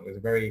Samsung. It was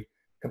a very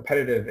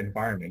competitive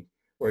environment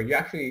where you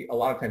actually, a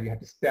lot of times you have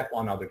to step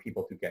on other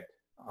people to get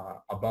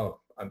above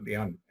and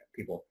beyond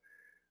people.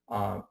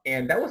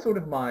 And that was sort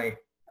of my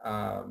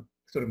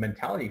sort of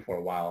mentality for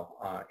a while.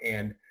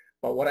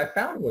 But what I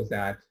found was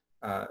that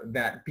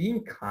that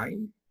being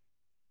kind,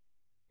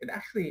 it's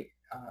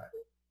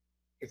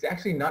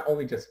actually not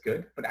only just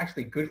good, but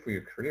actually good for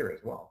your career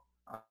as well.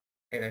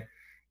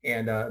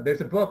 And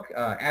there's a book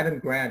Adam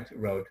Grant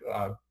wrote,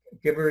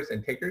 Givers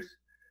and Takers,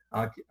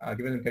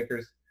 Givers and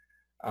Takers,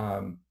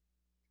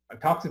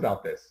 talks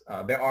about this.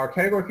 There are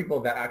category of people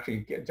that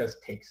actually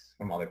just takes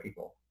from other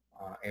people.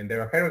 And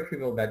there are category of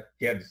people that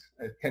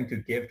tend to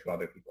give to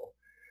other people.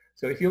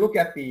 So if you look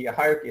at the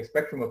hierarchy, a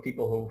spectrum of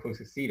people who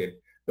succeeded,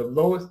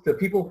 the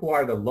people who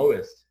are the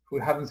lowest, who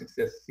haven't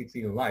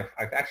succeeded in life,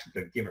 are actually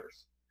the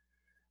givers.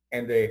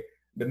 And the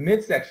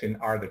midsection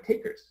are the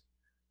takers.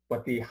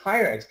 But the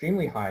higher,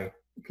 extremely high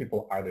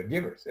people are the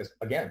givers,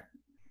 again.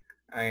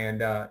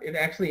 And it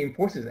actually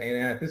enforces,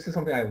 and this is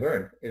something I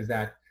learned, is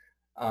that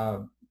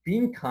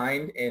being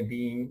kind and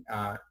being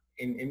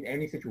in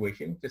any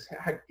situation, just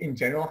in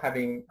general,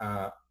 having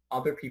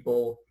other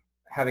people,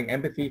 having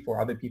empathy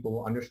for other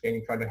people,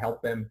 understanding, trying to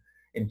help them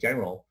in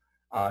general,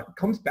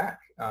 comes back.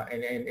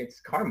 And it's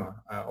karma,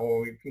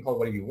 or you can call it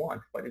whatever you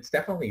want, but it's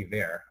definitely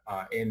there.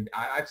 And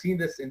I've seen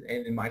this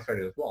in my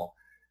startup as well.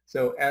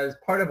 So as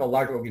part of a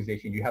large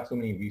organization, you have so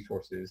many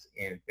resources,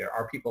 and there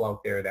are people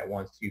out there that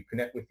wants to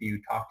connect with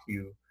you, talk to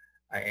you,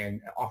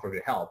 and offer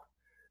to help.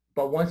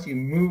 But once you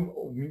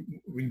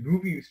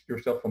remove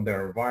yourself from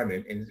their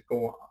environment and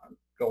go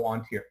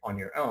on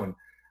your own,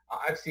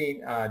 I've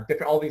seen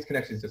all these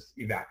connections just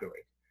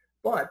evaporate.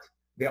 But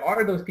there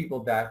are those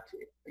people that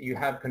you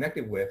have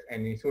connected with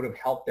and you sort of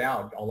helped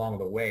out along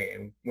the way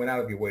and went out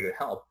of your way to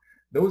help.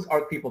 Those are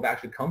the people that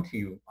actually come to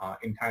you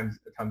in times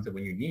of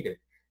when you need it,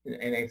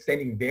 and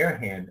extending their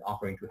hand,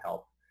 offering to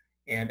help.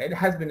 And it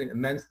has been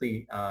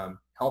immensely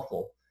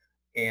helpful.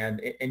 And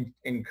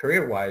in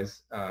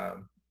career-wise,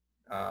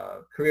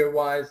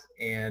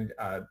 and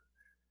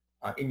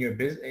in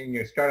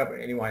your startup,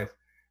 anyways,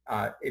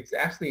 it's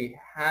actually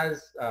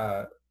has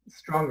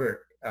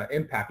stronger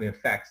impact and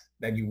effects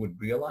than you would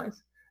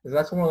realize. So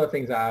that's one of the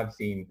things that I've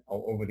seen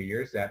over the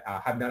years that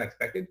I have not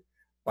expected,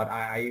 but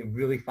I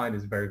really find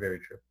is very, very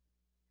true.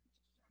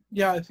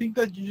 Yeah, I think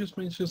that you just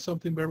mentioned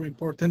something very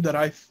important that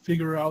I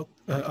figured out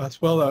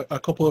as well a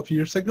couple of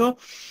years ago,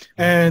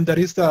 and that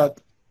is that,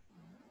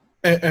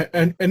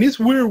 and it's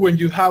weird when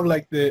you have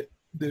like the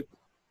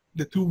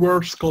two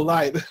worlds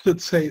collide,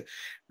 let's say,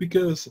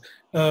 because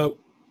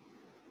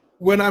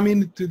when I'm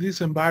into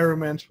these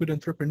environments with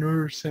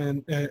entrepreneurs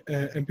and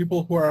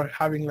people who are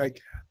having like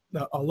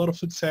a lot of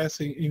success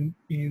in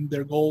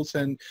their goals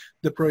and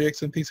the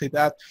projects and things like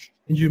that,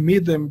 and you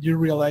meet them, you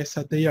realize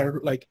that they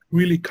are like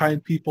really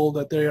kind people,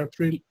 that they are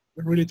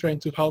really trying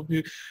to help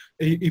you.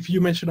 If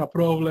you mention a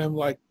problem,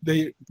 like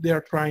they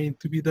are trying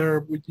to be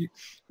there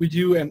with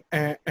you,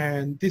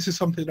 and this is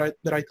something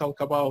that I talk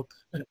about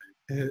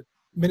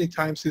many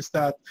times, is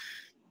that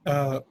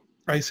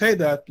I say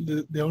that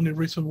the only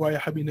reason why I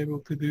have been able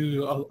to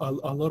do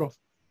a lot of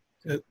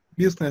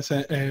business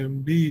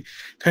and be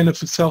kind of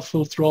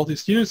successful through all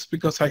these years,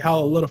 because I had a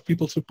lot of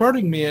people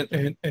supporting me,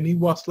 and it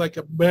was like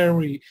a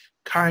very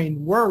kind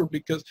world,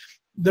 because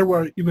there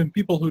were even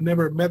people who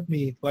never met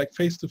me like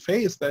face to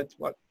face, that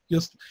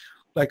just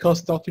like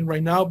us talking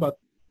right now, but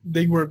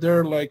they were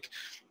there like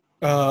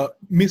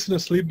missing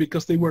sleep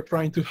because they were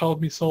trying to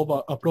help me solve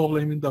a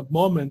problem in that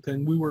moment,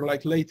 and we were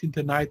like late in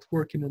the night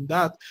working on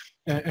that,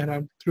 and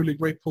I'm truly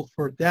grateful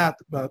for that.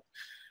 But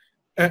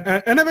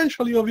and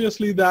eventually,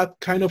 obviously, that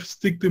kind of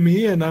stick to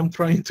me, and I'm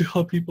trying to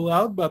help people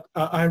out. But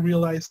I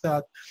realized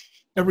that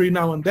every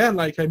now and then,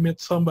 like I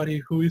met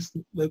somebody who is,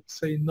 let's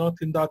say, not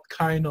in that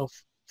kind of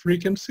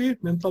frequency,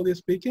 mentally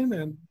speaking,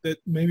 and that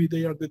maybe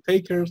they are the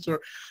takers or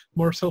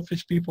more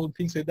selfish people and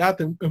things like that.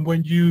 And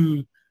when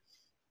you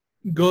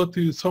go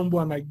to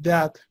someone like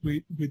that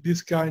with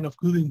this kind of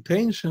good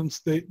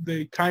intentions,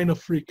 they kind of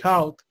freak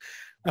out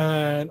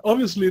And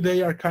obviously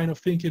they are kind of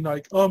thinking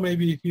like, oh,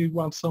 maybe he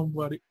wants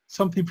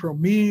something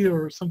from me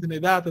or something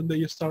like that, and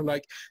they start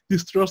like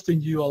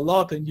distrusting you a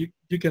lot, and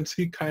you can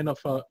see kind of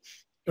a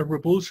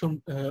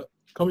repulsion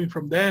coming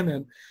from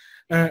them,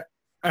 and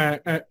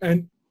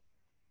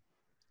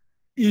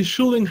it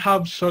shouldn't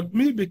have shocked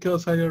me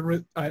because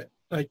I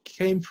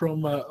came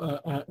from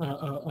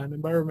an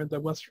environment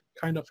that was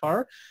kind of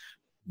hard,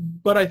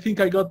 but I think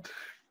I got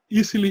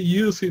easily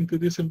used into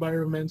these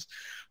environments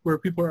where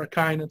people are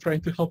kind and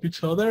trying to help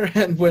each other.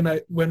 And when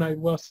it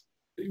was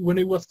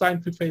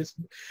time to face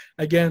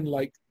again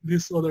like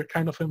this other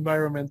kind of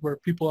environment where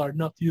people are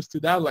not used to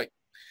that, like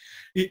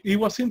it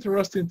was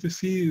interesting to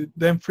see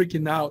them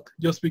freaking out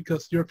just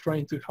because you're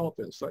trying to help.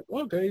 It's like,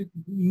 okay,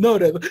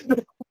 noted.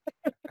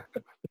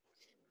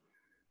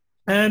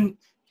 And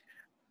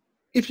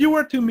if you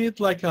were to meet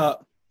like a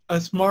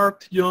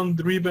smart, young,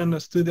 driven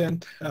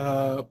student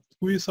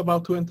who is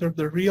about to enter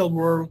the real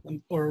world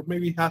or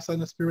maybe has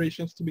an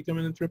aspirations to become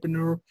an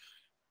entrepreneur,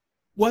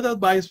 what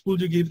advice would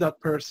you give that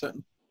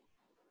person?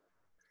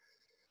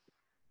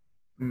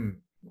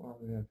 Well,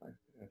 yeah,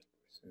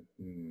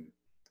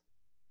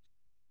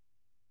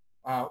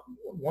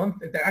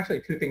 there are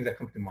actually two things that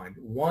come to mind.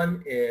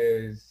 One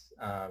is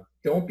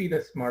don't be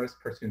the smartest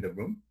person in the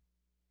room.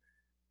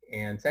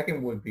 And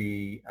second would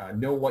be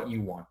know what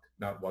you want,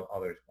 not what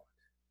others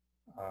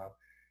want.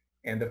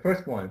 And the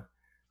first one,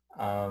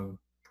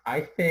 I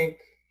think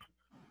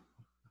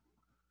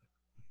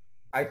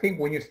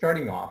when you're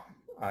starting off,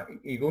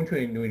 you go into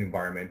a new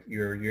environment,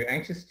 you're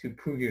anxious to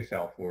prove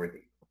yourself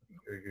worthy.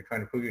 You're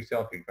trying to prove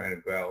yourself, you're trying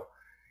to grow.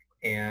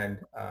 And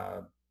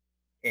a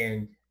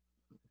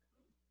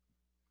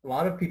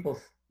lot of people,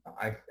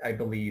 I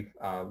believe,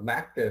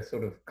 lack the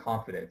sort of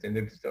confidence, and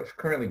they're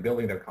currently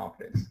building their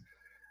confidence.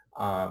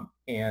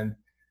 And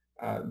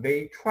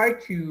they try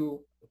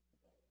to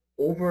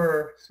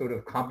over sort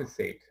of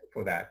compensate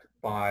for that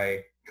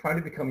by trying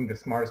to become the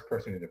smartest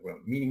person in the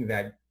room, meaning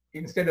that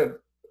instead of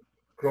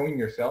growing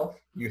yourself,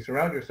 you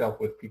surround yourself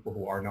with people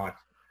who are not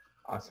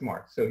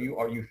smart. So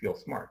you feel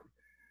smart.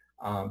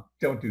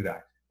 Don't do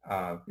that.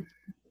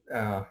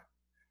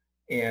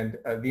 And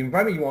the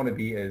environment you want to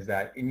be is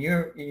that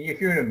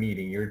if you're in a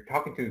meeting, you're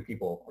talking to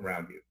people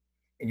around you,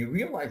 and you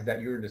realize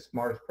that you're the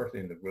smartest person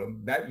in the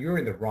room, that you're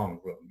in the wrong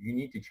room. You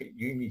need to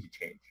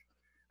change.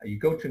 You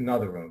go to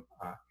another room,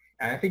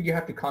 and I think you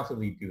have to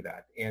constantly do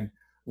that. And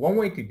one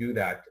way to do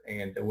that,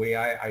 and the way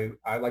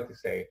I like to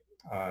say,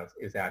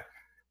 is that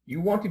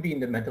you want to be in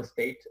the mental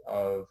state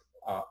of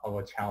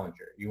a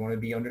challenger. You want to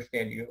be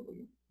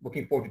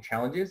looking forward to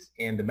challenges,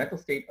 and the mental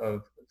state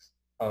of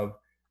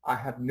I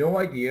have no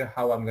idea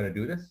how I'm going to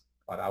do this,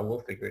 but I will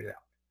figure it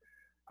out.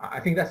 I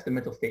think that's the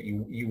mental state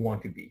you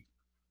want to be.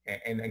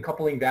 And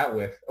coupling that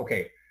with,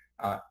 okay,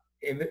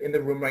 in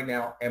the room right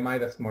now, am I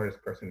the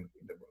smartest person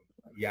in the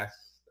room? Yes,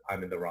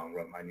 I'm in the wrong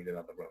room. I need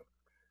another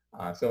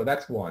room. So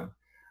that's one.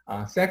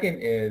 Second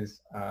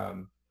is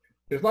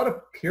there's a lot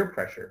of peer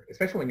pressure,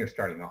 especially when you're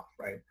starting off,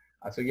 right?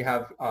 So you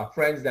have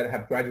friends that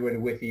have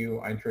graduated with you,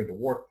 entering the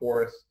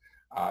workforce.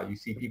 You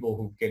see people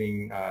who are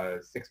getting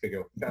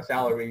six-figure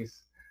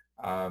salaries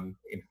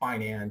in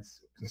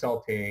finance,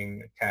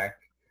 consulting, tech,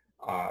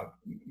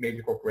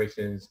 major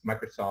corporations,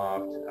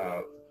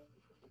 Microsoft,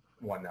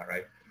 whatnot,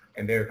 right?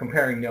 And they're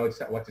comparing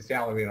notes at what's the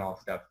salary and all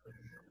that stuff.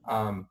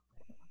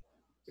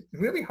 It's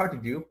really hard to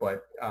do,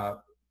 but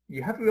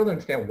you have to really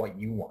understand what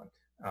you want.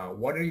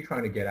 What are you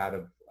trying to get out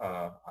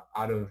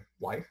of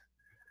life,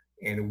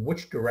 and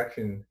which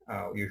direction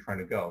you're trying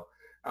to go?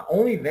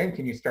 Only then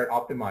can you start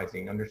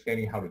optimizing,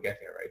 understanding how to get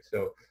there, right?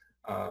 So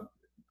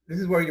this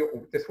is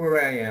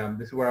where I am,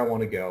 this is where I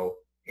want to go,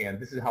 and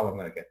this is how I'm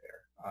going to get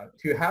there.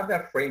 To have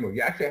that framework,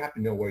 you actually have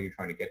to know where you're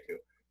trying to get to.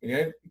 And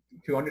then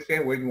to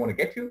understand where you want to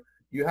get to,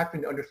 you have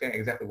to understand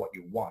exactly what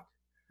you want.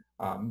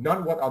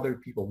 Not what other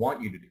people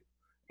want you to do,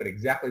 but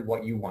exactly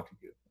what you want to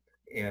do.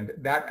 And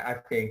that, I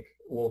think,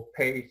 will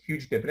pay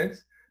huge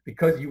dividends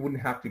because you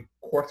wouldn't have to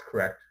course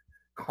correct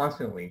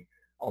constantly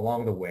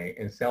along the way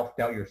and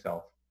self-doubt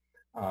yourself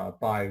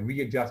by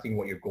readjusting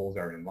what your goals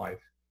are in life,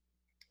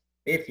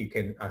 if you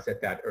can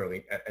set that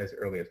as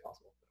early as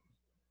possible.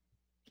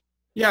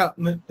 Yeah,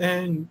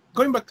 and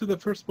going back to the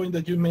first point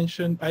that you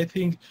mentioned, I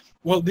think,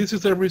 well, this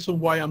is the reason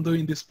why I'm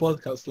doing this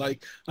podcast.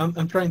 Like,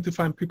 I'm trying to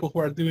find people who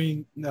are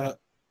doing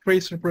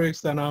crazy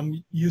projects that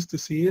I'm used to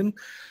seeing,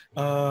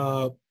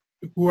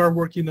 who are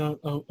working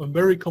on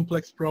very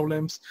complex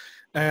problems,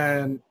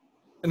 and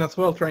as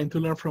well trying to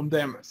learn from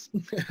them.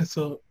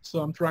 So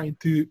I'm trying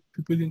to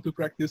put into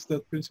practice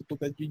that principle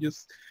that you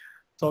just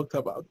talked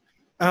about.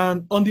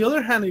 And on the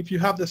other hand, if you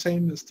have the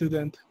same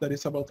student that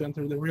is about to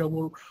enter the real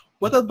world,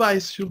 what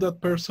advice should that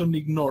person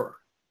ignore?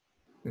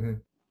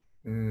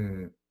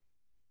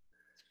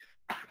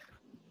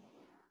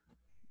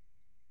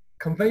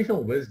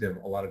 Conventional wisdom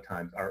a lot of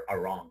times are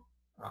wrong.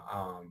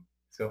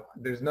 So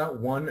there's not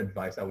one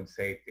advice I would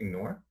say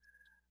ignore,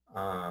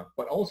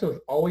 but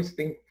also always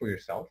think for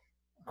yourself.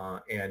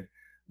 And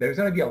there's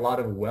going to be a lot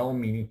of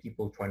well-meaning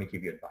people trying to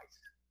give you advice.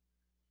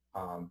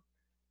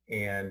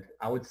 And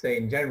I would say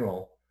in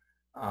general,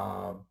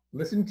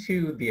 listen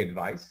to the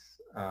advice,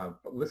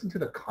 but listen to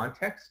the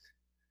context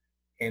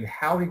and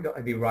how he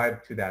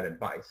derived to that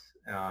advice.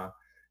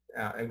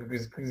 An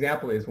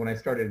example is when I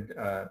started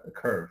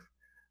Kurvv,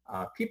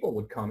 people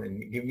would come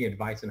and give me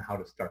advice on how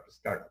to start the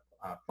startup,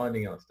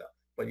 funding and stuff.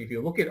 But if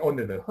you look at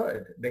under the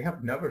hood, they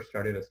have never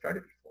started a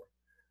startup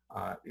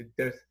before.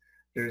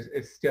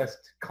 It's just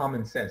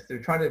common sense.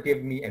 They're trying to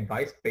give me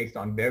advice based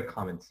on their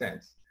common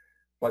sense.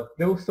 But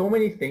there's so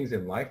many things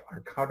in life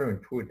are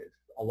counterintuitive.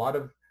 A lot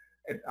of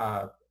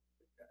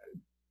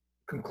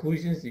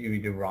conclusions that you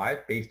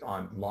derive based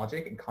on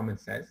logic and common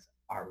sense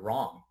are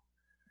wrong.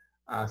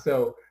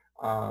 So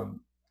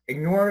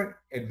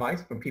ignore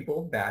advice from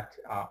people that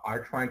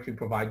are trying to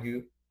provide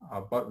you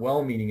but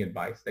well-meaning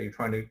advice that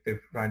they're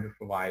trying to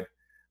provide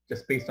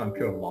just based on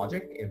pure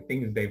logic and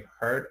things they've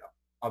heard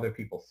other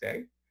people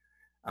say.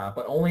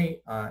 But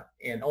only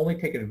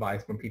take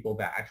advice from people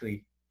that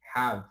actually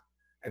have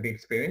the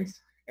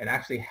experience and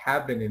actually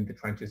have been in the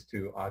trenches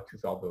to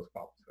solve those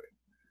problems for you.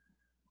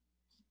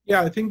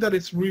 Yeah, I think that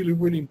it's really,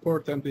 really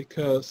important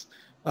because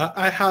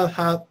I have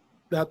had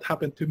that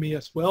happen to me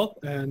as well,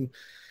 and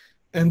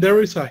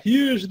there is a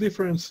huge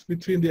difference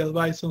between the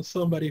advice on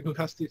somebody who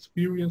has the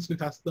experience, who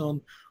has done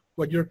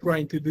what you're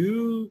trying to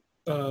do,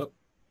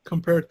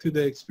 compared to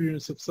the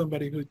experience of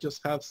somebody who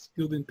just has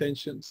good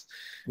intentions.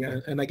 Yeah.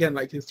 And again,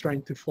 like he's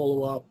trying to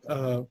follow up,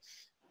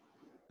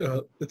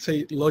 let's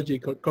say,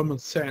 logic or common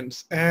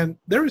sense. And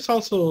there is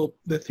also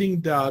the thing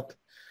that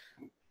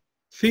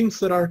things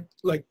that are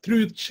like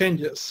truth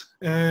changes,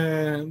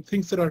 and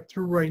things that are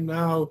true right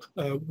now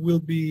will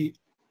be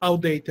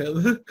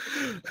outdated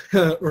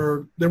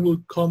or there will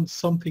come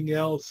something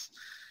else.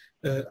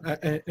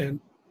 And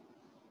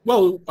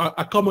well,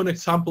 a common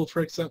example, for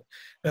example,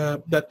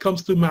 that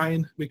comes to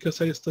mind because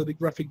I study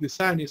graphic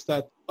design is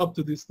that up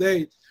to this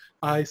day,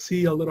 I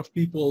see a lot of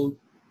people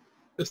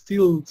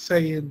still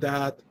saying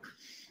that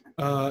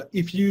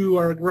if you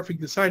are a graphic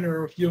designer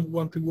or if you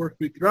want to work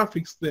with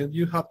graphics, then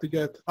you have to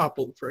get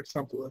Apple, for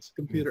example, as a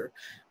computer.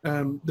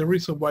 The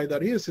reason why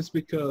that is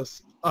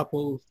because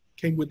Apple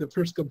came with the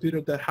first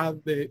computer that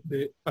had the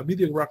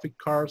video graphic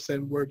cards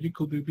and where you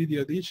could do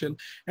video edition.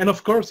 And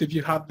of course, if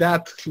you have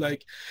that,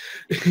 like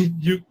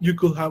you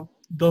could have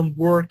done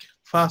work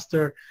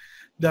faster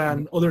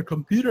than other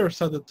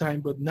computers at the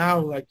time. But now,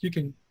 like, you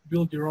can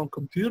build your own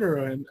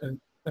computer and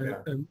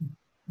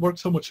work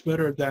so much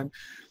better than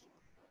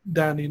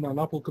in an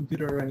Apple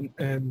computer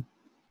and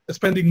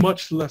spending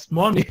much less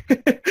money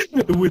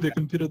with the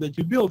computer that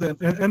you build.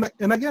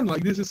 And again,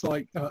 like, this is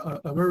like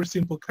a very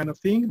simple kind of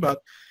thing, but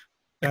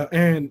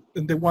and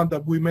the one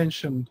that we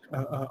mentioned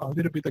a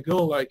little bit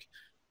ago, like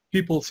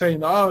people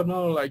saying, oh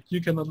no, like you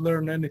cannot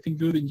learn anything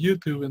good in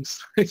YouTube, and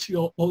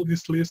all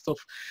this list of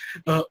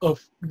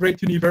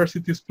great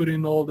universities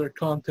putting all their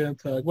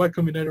content, Y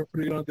Combinator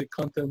putting out the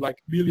content,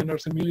 like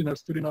billionaires and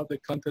millionaires putting out the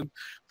content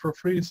for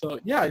free. So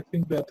yeah, I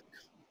think that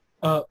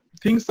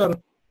things that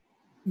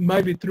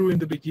might be true in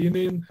the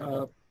beginning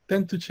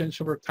tend to change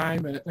over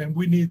time, and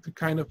we need to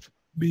kind of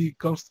be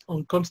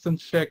on constant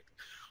check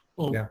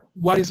on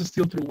what is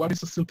still true, what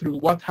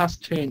has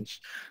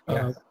changed.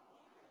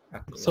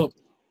 So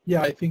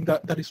yeah, I think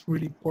that is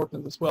really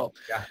important as well.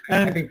 Yeah,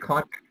 and I think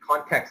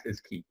context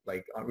is key,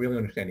 like really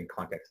understanding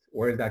context.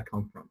 Where does that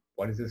come from?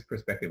 What is this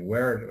perspective?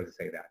 Where does it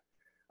say that?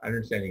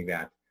 Understanding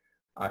that.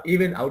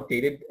 Even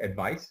outdated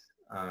advice,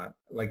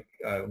 like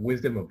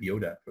wisdom of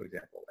Yoda, for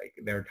example, like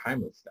they're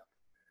timeless stuff.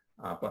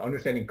 But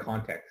understanding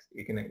context,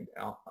 you can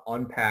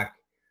unpack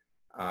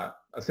a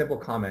simple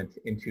comment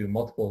into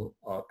multiple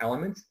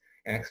elements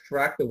and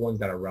extract the ones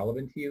that are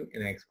relevant to you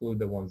and exclude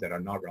the ones that are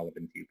not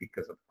relevant to you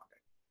because of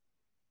context.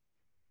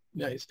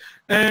 Nice.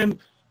 And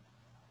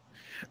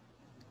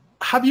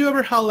have you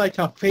ever had like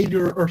a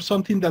failure or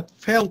something that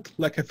felt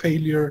like a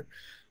failure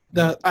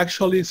that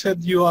actually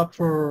set you up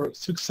for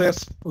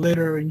success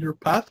later in your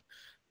path?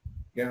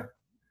 Yeah.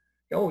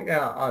 Oh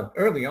yeah,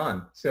 early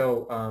on.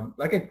 So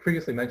like I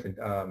previously mentioned,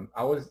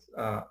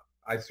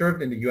 I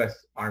served in the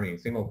U.S. Army,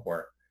 Single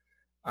Corps,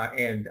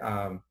 and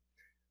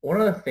one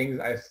of the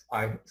things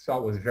I saw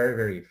was very,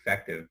 very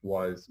effective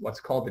was what's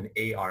called an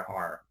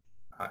ARR,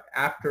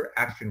 after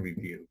action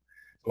review.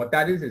 So what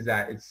that is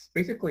that it's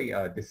basically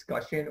a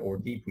discussion or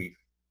debrief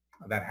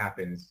that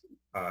happens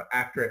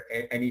after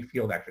any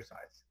field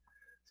exercise.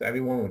 So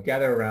everyone would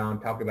gather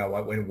around, talk about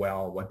what went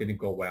well, what didn't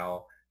go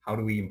well, how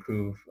do we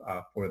improve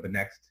for the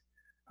next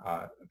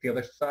field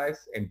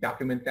exercise, and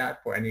document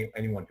that for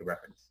anyone to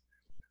reference.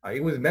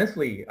 It was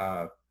immensely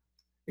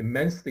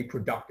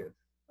productive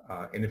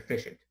and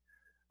efficient.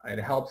 And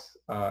it helps,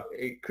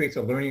 it creates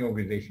a learning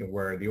organization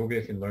where the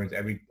organization learns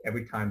every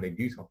time they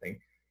do something,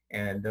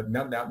 and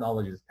that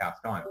knowledge is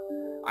passed on.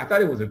 I thought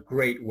it was a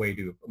great way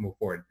to move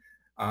forward.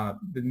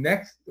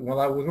 While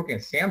I was working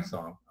at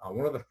Samsung,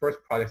 one of the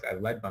first projects I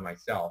led by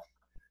myself,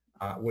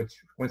 which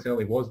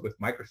coincidentally was with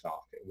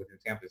Microsoft, with the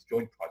Campus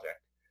Joint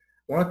Project.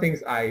 One of the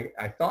things I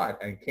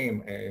thought and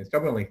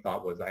stubbornly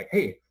thought was like,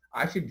 hey,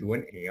 I should do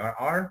an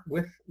ARR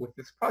with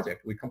this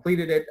project. We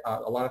completed it. A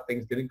lot of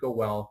things didn't go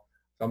well.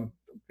 Some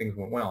things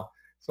went well.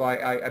 So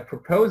I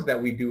proposed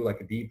that we do like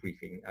a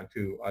debriefing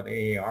to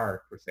an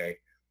AAR per se,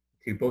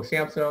 to both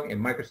Samsung and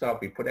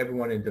Microsoft. We put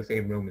everyone into the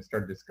same room and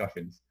started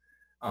discussions.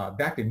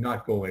 That did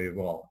not go very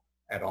well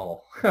at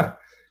all.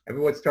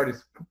 Everyone started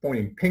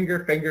pointing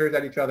fingers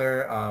at each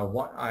other.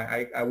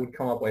 I would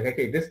come up with,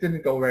 okay, this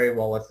didn't go very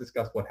well. Let's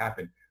discuss what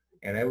happened.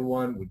 And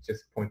everyone would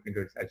just point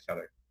fingers at each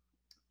other.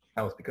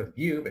 That was because of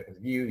you,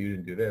 you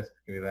didn't do this,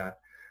 you do that.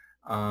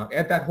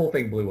 And that whole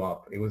thing blew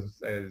up. It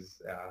was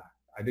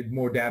I did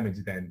more damage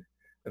than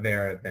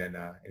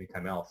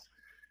anytime else.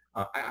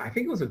 I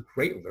think it was a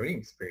great learning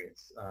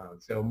experience.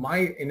 So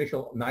my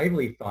initial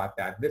naively thought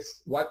that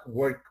what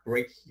worked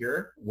great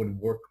here would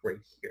work great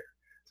here.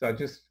 So I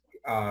just,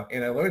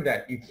 and I learned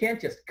that you can't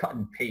just cut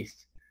and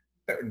paste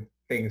certain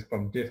things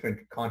from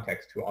different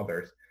contexts to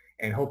others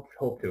and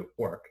hope to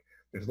work.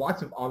 There's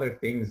lots of other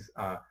things,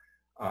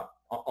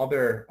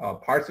 other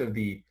parts of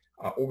the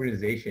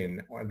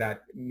organization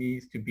that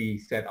needs to be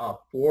set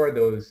up for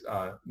those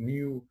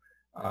new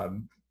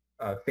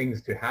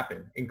things to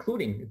happen,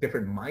 including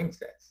different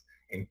mindsets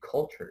and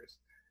cultures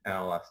and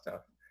all that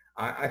stuff.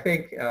 I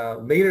think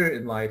later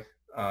in life,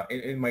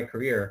 in my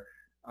career,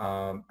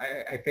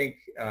 I think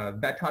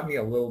that taught me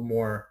a little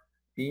more,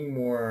 being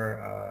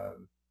more,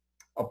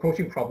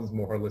 approaching problems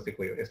more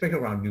holistically, especially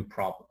around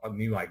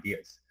new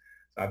ideas.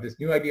 So I have this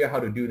new idea how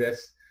to do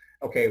this.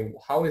 Okay,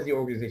 how is the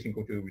organization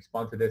going to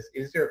respond to this?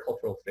 Is there a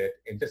cultural fit?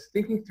 And just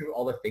thinking through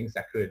all the things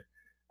that could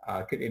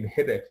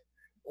inhibit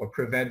or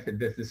prevent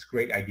this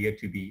great idea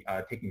to be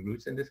taking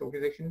roots in this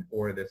organization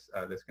or this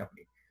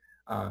company.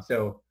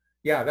 So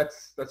yeah,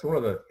 that's one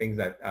of the things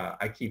that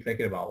I keep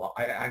thinking about.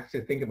 I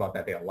actually think about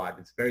that day a lot.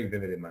 It's very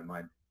vivid in my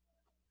mind.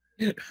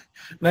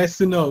 Nice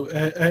to know.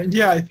 And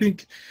yeah, I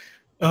think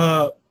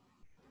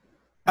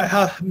I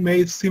have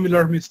made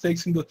similar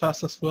mistakes in the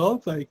past as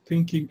well. Like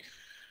thinking,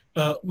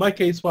 my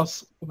case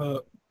was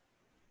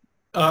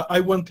I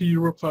went to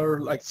Europe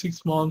for like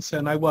 6 months,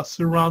 and I was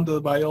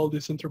surrounded by all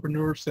these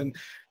entrepreneurs, and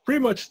pretty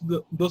much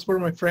those were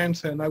my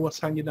friends, and I was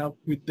hanging out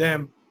with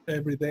them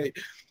every day.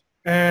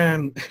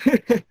 And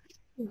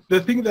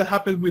the thing that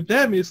happened with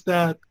them is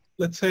that,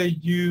 let's say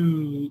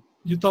you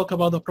talk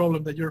about the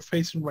problem that you're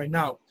facing right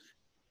now.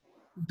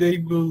 They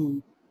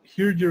will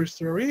hear your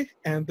story,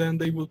 and then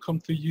they will come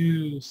to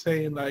you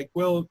saying like,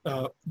 well,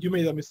 you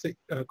made a mistake.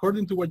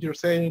 According to what you're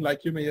saying,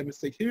 like you made a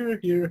mistake here.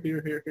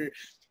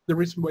 The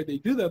reason why they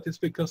do that is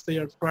because they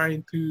are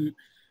trying to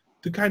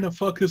kind of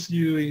focus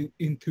you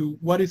into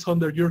what is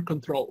under your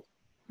control.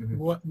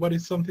 Mm-hmm. What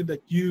is something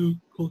that you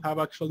could have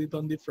actually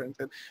done different,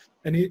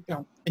 and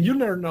you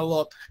learn a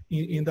lot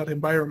in that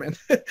environment.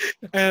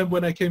 And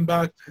when I came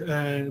back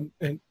and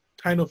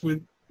kind of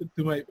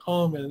to my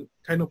home and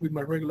kind of with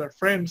my regular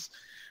friends,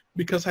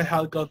 because I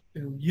had got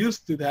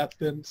used to that,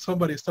 then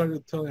somebody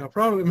started telling a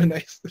problem, and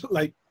I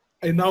like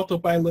in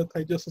autopilot,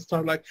 I just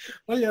start like,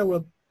 oh yeah,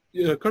 well,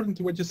 according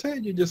to what you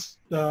said, you just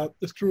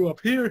screw up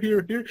here,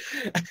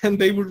 and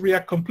they would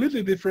react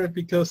completely different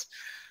because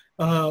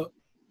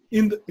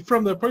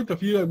from the point of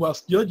view, I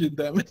was judging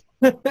them.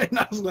 And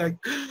I was like,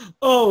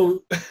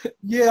 oh,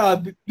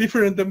 yeah,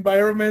 different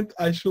environment.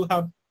 I should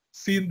have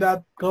seen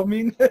that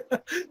coming.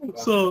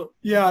 So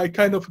yeah, I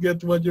kind of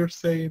get what you're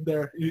saying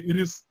there.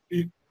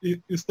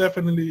 It's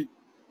definitely,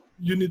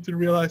 you need to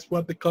realize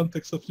what the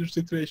context of your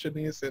situation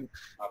is and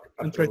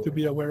try to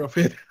be aware of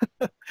it.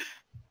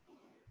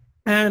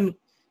 And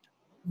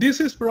this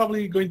is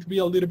probably going to be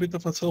a little bit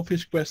of a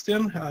selfish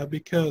question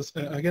because,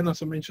 again,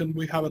 as I mentioned,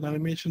 we have an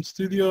animation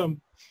studio,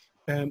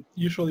 and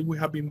usually we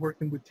have been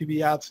working with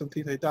TV ads and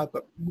things like that,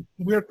 but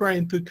we're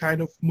trying to kind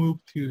of move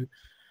to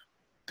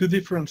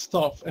different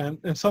stuff.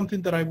 And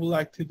something that I would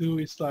like to do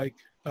is like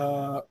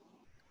to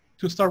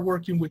start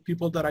working with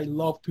people that I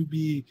love to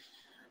be,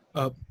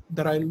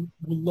 that I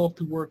would love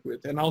to work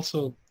with, and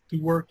also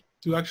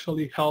to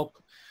actually help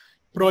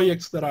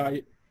projects that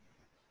I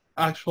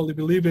actually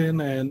believe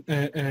in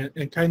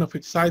and kind of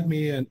excite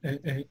me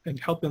and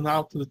help them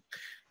out to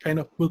kind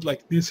of put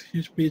like this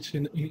huge pitch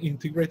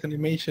into great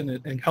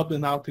animation and help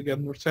them out to get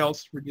more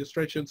sales,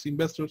 registrations,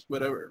 investors,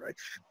 whatever, right?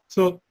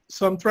 So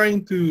I'm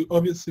trying to,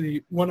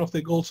 obviously, one of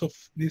the goals of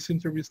these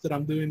interviews that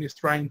I'm doing is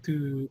trying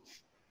to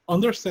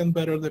understand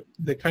better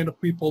the kind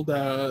of people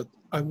that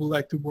I would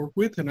like to work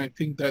with, and I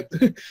think that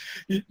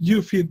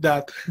you fit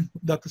that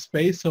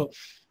space. So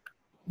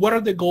what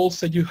are the goals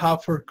that you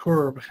have for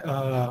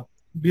Kurvv?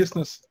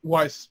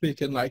 Business-wise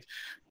speaking, like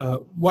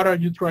what are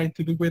you trying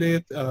to do with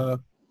it?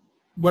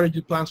 What are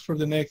your plans for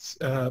the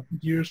next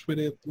years with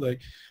it?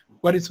 Like,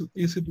 what is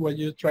it what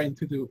you're trying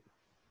to do?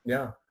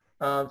 Yeah.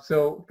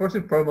 So first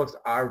and foremost,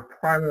 our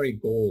primary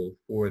goal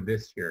for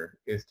this year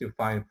is to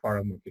find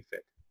product market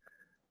fit.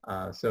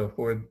 So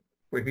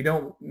if you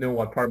don't know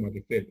what product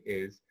market fit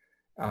is,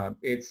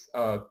 it's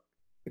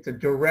a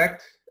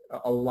direct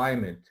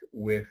alignment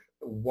with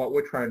what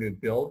we're trying to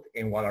build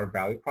and what our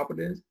value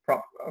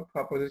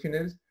proposition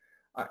is,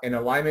 in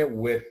alignment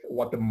with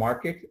what the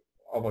market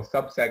of a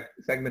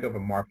segment of a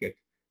market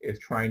is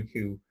trying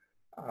to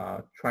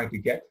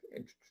get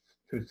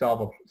to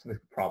solve a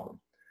specific problem.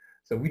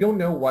 So we don't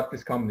know what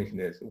this combination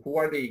is. Who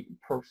are the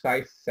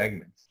precise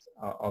segments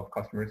of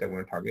customers that we're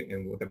going to target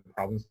and what the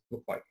problems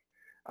look like?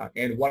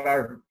 And what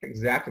our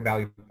exact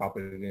value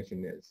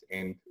proposition is.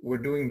 And we're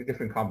doing the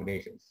different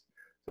combinations.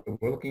 So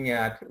we're looking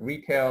at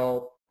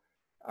retail,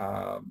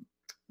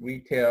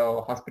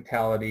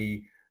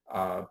 hospitality,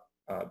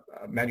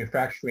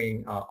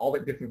 manufacturing, all the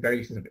different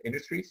variations of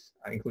industries,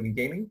 including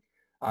gaming,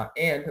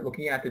 and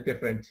looking at the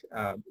different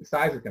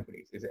size of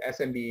companies. Is it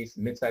SMBs,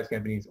 mid-sized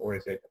companies, or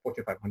is it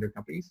Fortune 500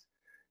 companies?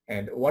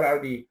 And what are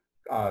the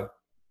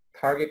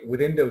target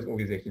within those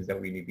organizations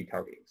that we need to be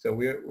targeting? So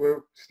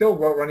we're still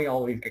running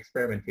all of these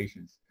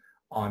experimentations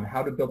on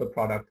how to build a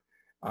product,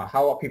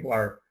 how people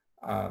are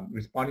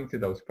responding to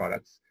those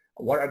products,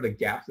 what are the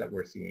gaps that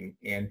we're seeing,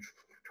 and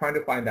trying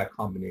to find that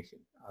combination.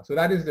 So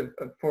that is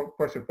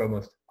first and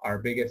foremost our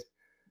biggest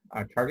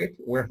target.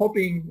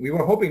 We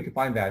were hoping to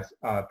find that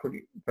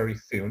very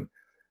soon,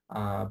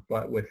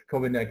 but with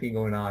COVID-19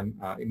 going on,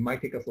 it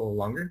might take us a little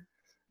longer.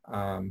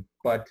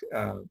 But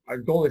our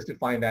goal is to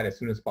find that as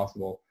soon as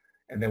possible.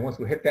 And then once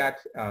we hit that,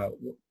 and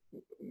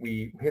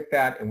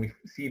we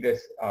see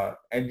this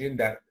engine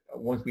that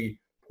once we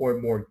pour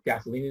more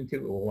gasoline into,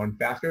 it will run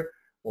faster.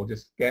 We'll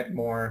just get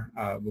more,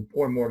 we'll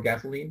pour more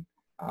gasoline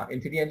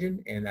into the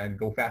engine and then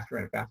go faster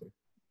and faster.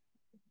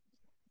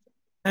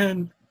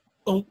 And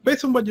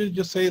based on what you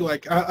just say,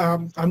 like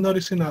I'm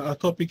noticing a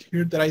topic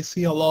here that I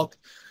see a lot.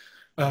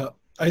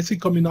 I see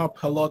coming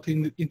up a lot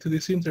into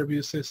these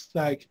interviews is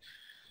like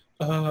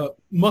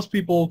most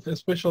people,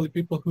 especially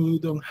people who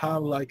don't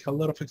have like a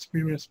lot of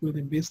experience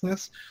within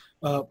business,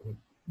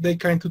 they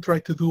kind of try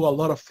to do a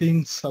lot of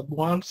things at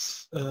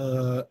once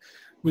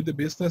with the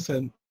business,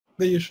 and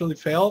they usually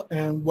fail.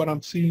 And what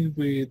I'm seeing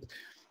with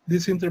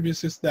these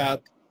interviews is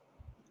that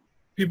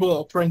people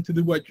are trying to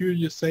do what you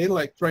just say,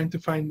 like trying to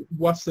find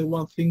what's the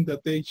one thing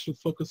that they should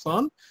focus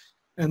on,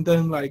 and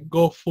then like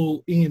go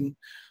full in.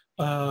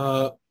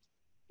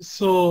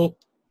 So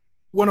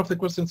one of the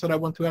questions that I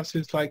want to ask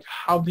is like,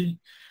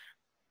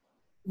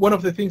 one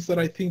of the things that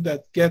I think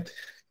that get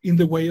in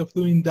the way of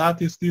doing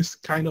that is this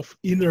kind of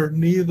inner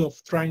need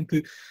of trying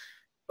to,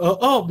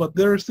 but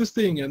there is this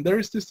thing and there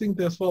is this thing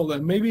as well,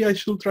 and maybe I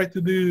should try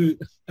to do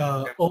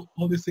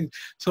all these things.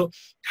 So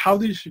how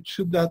do you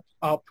shoot that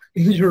up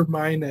in your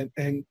mind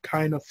and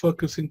kind of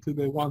focus into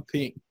the one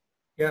thing?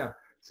 Yeah,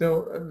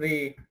 so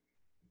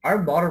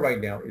our model right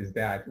now is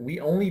that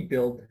we only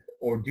build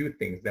or do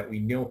things that we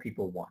know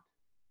people want.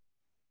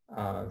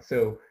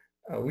 So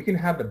we can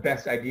have the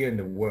best idea in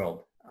the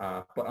world,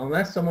 but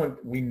unless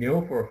we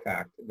know for a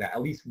fact that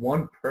at least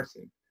one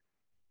person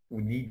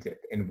who needs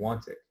it and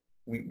wants it,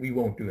 we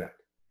won't do that.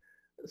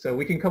 So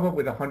we can come up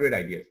with 100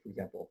 ideas, for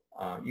example.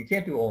 You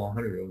can't do all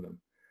 100 of them,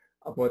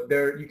 but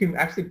you can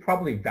actually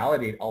probably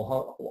validate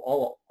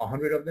all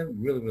 100 of them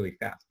really, really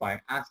fast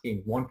by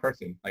asking one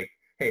person, like,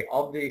 hey,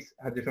 all of these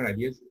have different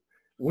ideas.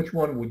 Which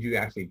one would you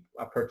actually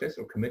purchase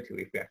or commit to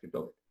if we actually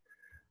build it?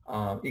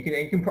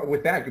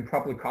 With that, you can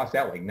probably cross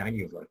out like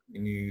 90 of them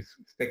and you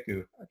stick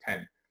to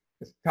 10.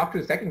 Just talk to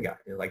the second guy.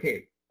 You're like,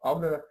 hey,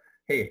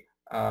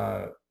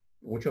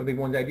 which of the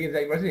one's ideas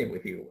that resonate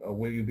with you?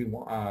 Will you be,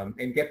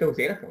 and get those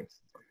data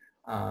points.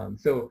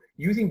 So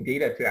using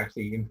data to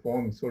actually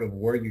inform sort of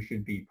where you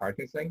should be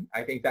prioritizing,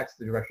 I think that's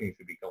the direction you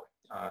should be going.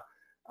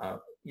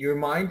 Your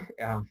mind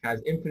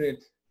has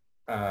infinite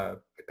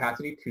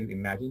capacity to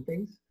imagine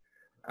things.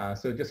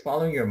 So just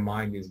following your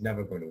mind is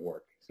never going to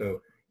work.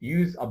 So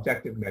use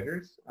objective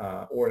measures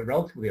or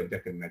relatively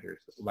objective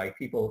measures like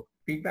people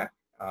feedback.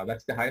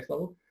 That's the highest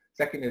level.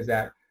 Second is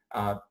that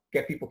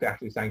get people to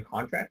actually sign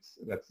contracts.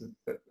 That's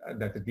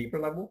a deeper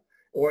level,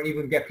 or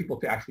even get people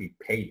to actually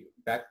pay you.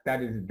 That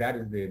is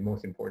the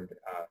most important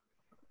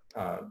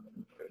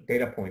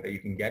data point that you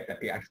can get that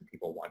the actual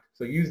people want.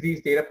 So use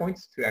these data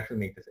points to actually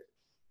make decisions.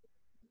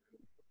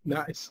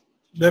 Nice,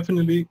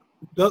 definitely.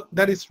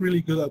 That is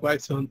really good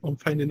advice on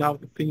finding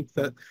out the things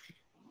that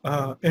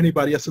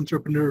anybody as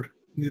entrepreneur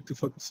need to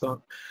focus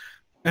on.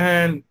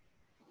 And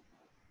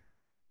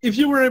if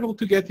you were able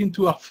to get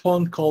into a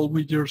phone call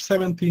with your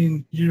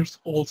 17 years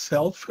old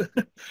self,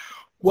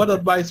 what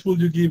advice would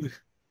you give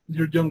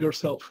your younger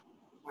self?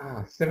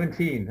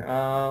 17.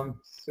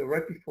 So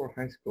right before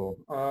high school.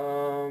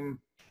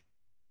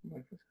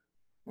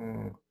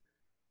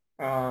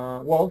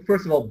 Well,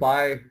 first of all,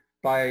 buy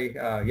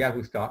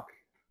Yahoo stock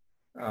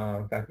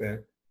back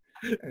then,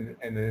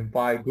 and then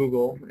buy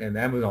Google and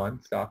Amazon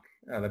stock.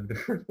 That'd be the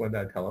first one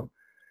that I'd tell them.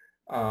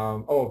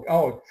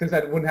 Since I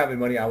wouldn't have any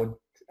money, I would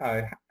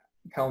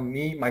tell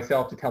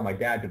myself to tell my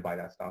dad to buy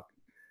that stock.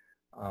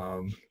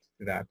 Do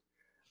that.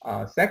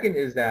 Second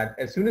is that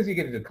as soon as you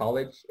get into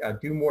college,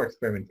 do more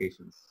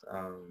experimentations.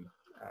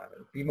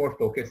 Be more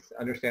focused,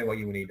 understand what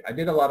you need. I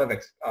did a lot of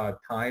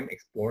time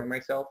exploring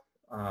myself,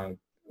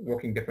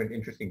 working different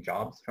interesting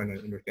jobs, trying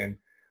to understand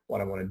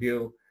what I want to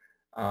do.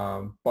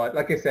 But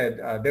like I said,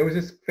 there was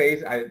this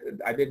phase, I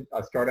did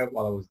a startup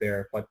while I was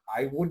there, but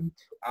I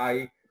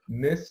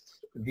missed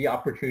the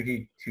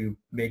opportunity to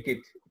make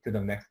it to the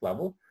next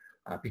level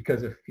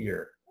because of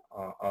fear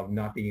of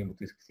not being able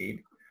to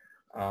succeed.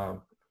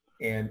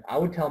 And I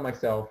would tell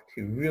myself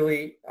to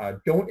really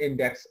don't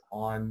index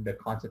on the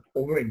concept,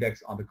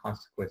 over-index on the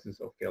consequences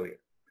of failure.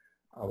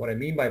 What I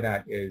mean by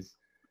that is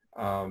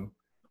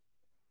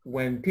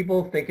when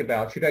people think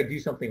about should I do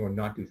something or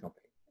not do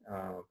something,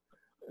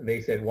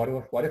 they said,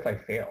 what if I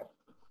fail?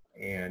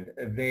 And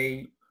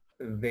they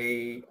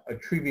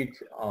attribute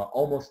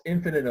almost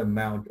infinite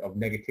amount of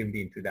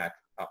negativity into that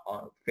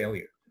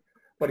failure.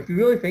 But if you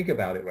really think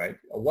about it, right,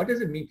 what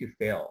does it mean to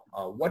fail?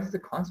 What is the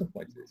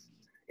consequences?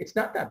 It's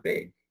not that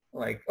big.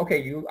 Like,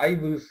 okay, I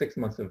lose 6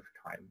 months of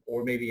time,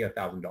 or maybe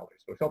 $1,000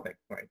 or something,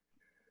 right?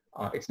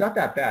 It's not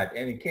that bad.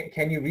 And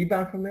can you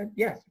rebound from it?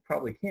 Yes, you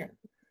probably can.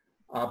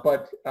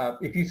 But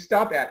if you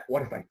stop at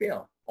what if I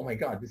fail? Oh my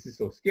God, this is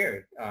so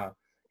scary.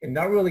 And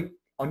not really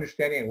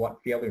understanding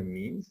what failure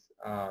means,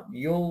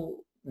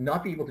 you'll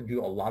not be able to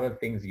do a lot of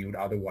things you would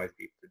otherwise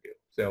be able to do.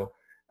 So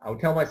I would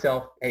tell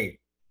myself, hey,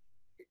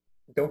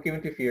 don't give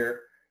into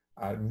fear.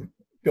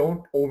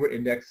 Don't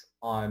over-index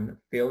on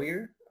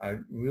failure.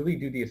 Really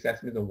do the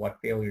assessment of what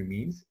failure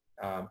means.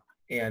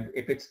 And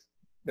if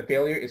the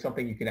failure is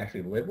something you can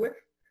actually live with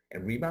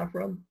and rebound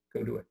from,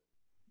 go do it.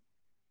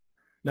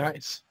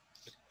 Nice.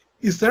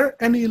 Is there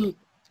any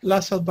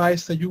last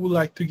advice that you would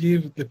like to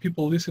give the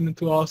people listening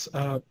to us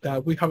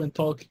that we haven't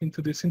talked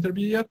into this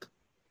interview yet?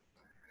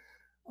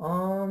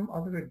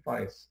 Other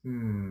advice.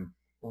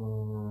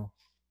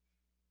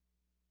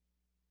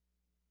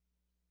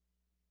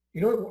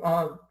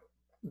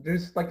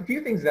 There's like a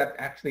few things that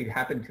actually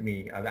happened to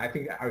me that I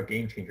think are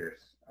game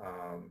changers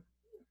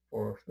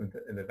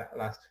in the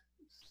last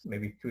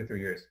maybe 2 or 3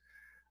 years.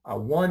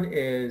 One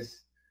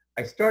is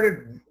I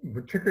started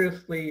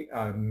meticulously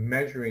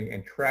measuring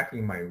and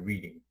tracking my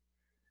reading.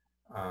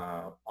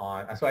 So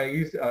I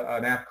used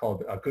an app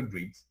called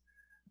Goodreads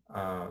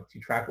to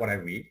track what I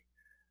read.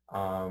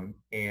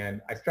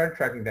 And I started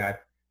tracking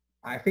that.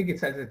 I think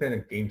it's been a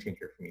game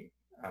changer for me.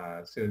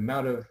 So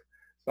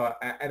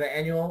at the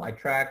annual, I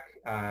track,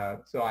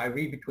 so I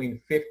read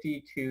between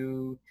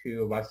 52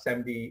 to about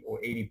 70 or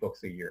 80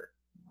 books a year.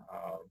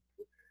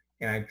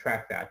 And I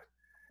track that.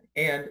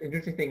 And the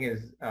interesting thing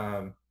is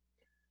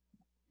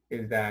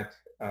that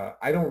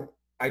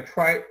I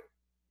try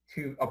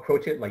to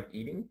approach it like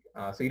eating.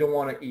 So you don't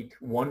want to eat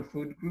one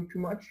food group too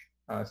much.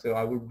 So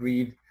I would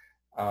read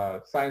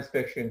science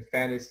fiction,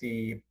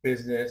 fantasy,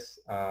 business,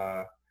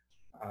 and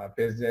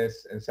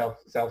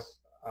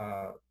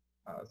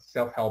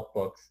self-help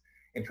books,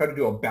 and try to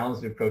do a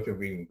balanced approach of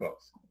reading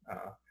books.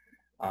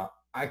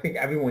 I think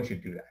everyone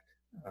should do that.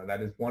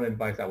 That is one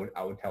advice I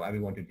would tell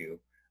everyone to do.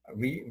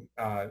 Read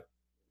a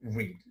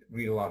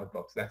lot of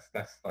books. That's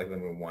like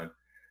number one.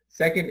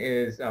 Second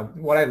is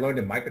what I learned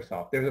in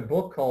Microsoft. There's a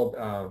book called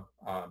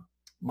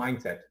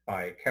Mindset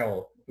by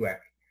Carol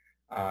Dweck,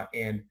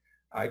 and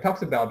it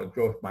talks about a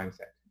growth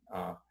mindset.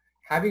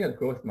 Having a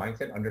growth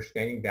mindset,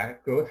 understanding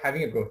that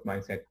having a growth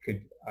mindset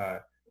could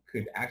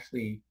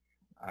actually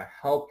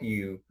help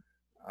you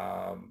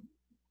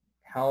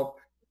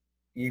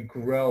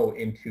grow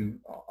into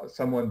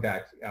someone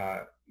that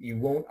you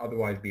won't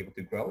otherwise be able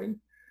to grow in.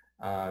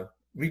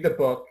 Read the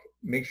book,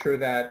 make sure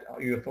that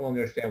you fully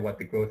understand what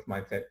the growth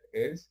mindset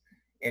is,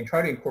 and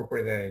try to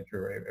incorporate that into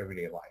your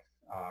everyday life.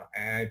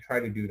 And I try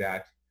to do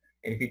that.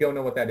 And if you don't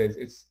know what that is,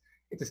 it's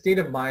a state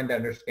of mind that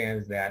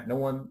understands that no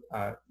one's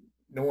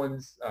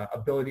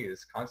ability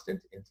is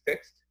constant, it's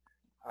fixed,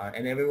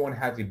 and everyone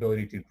has the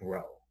ability to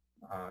grow.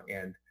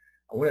 And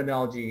one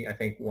analogy I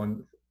think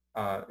one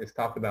is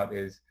talked about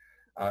is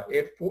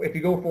if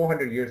you go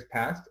 400 years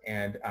past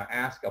and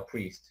ask a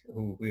priest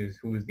who is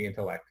the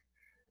intellect,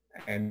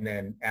 and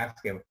then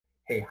ask him,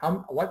 hey,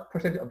 what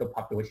percent of the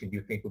population do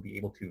you think will be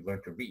able to learn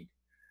to read?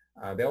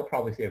 They'll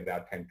probably say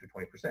about 10 to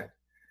 20%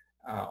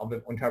 of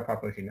the entire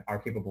population are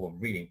capable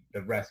of reading.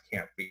 The rest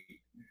can't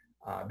read.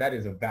 That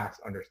is a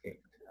vast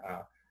understatement.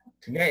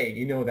 Today,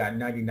 you know that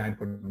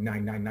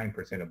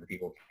 99.999% of the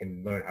people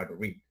can learn how to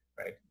read,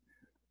 right?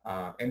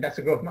 And that's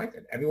a growth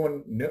mindset.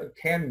 Everyone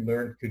can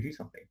learn to do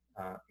something,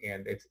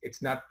 and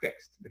it's not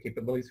fixed. The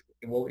capabilities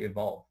will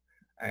evolve.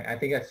 I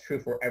think that's true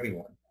for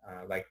everyone.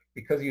 Like,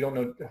 because you don't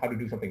know how to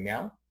do something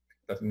now,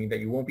 doesn't mean that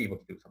you won't be able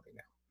to do something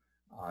now.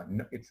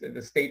 It's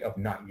the state of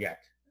not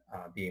yet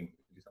being able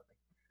to do something.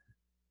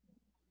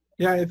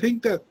 Yeah, I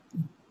think that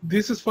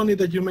this is funny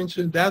that you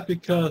mentioned that,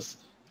 because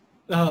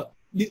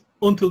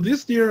until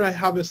this year, I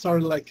haven't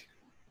started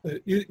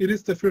it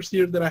is the first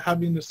year that I have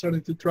been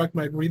starting to track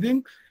my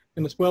reading,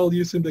 and as well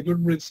using the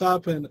Goodreads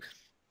app, and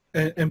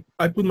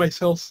I put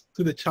myself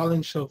to the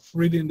challenge of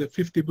reading the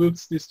 50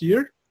 books this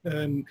year,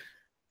 and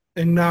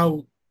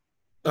now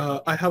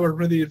I have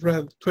already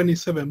read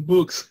 27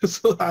 books,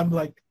 so I'm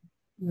like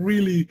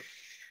really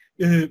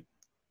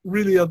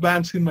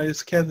advancing my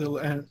schedule,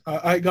 and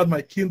I got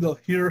my Kindle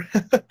here,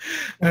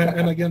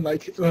 and again,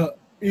 like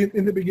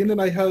in the beginning,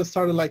 I had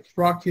started like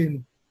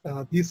rocking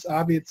these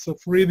habits of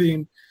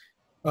reading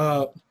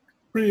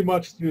pretty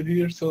much through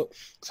here. So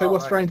I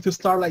was trying to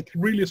start like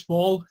really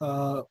small,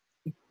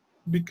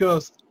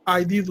 because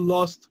I did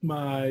lost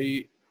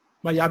my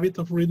habit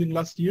of reading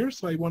last year,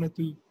 so I wanted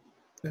to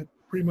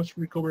pretty much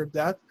recover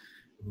that.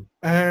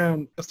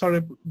 And I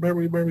started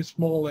very, very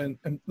small. And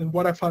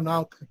what I found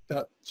out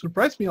that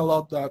surprised me a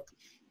lot, that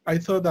I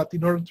thought that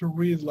in order to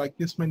read like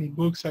this many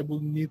books, I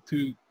would need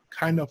to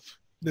kind of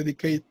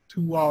dedicate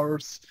 2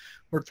 hours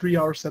or 3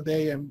 hours a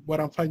day. And what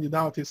I'm finding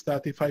out is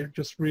that if I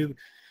just read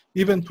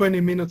even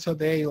 20 minutes a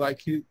day,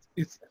 like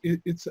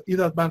it's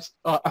advanced,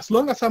 as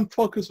long as I'm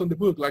focused on the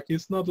book. Like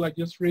it's not like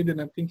just reading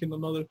and thinking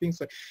on other things.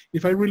 Like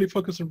if I really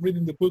focus on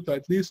reading the book,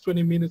 like at least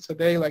 20 minutes a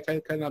day, like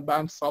I can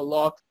advance a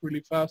lot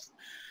really fast.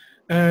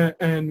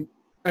 And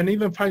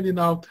even finding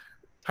out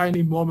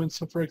tiny moments.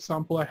 So for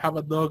example, I have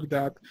a dog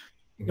that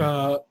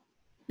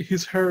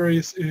his hair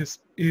is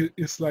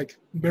like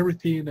very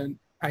thin, and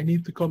I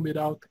need to comb it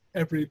out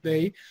every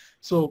day.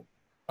 So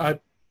I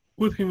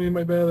put him in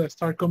my bed, I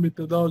start combing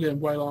the dog,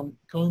 and while I'm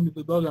combing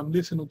the dog, I'm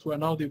listening to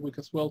an audiobook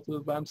as well to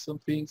advance some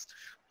things.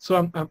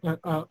 So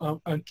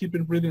I'm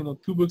keeping reading on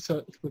 2 books,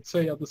 let's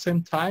say, at the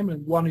same time,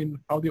 and one in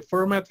audio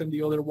format, and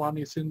the other one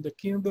is in the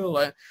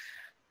Kindle.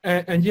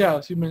 And yeah,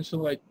 as you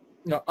mentioned, like,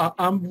 you know,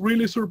 I'm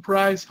really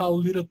surprised how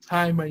little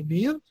time I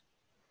need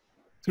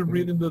to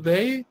read in the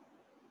day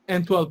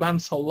and to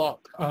advance a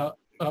lot.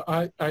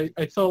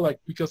 I thought, like,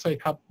 because I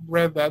have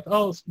read that,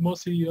 oh,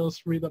 most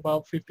CEOs read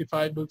about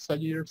 55 books a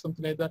year or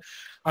something like that,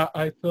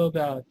 I thought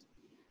that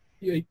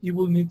you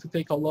will need to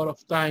take a lot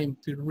of time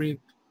to read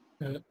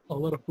a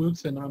lot of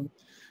books, and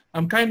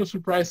I'm kind of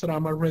surprised that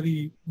I'm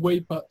already way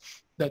past,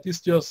 that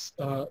it's just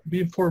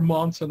been 4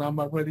 months and I'm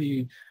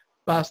already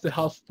past the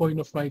half point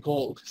of my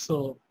goal.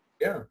 So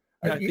yeah,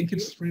 I think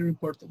it's really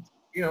important.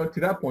 You know, to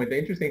that point, the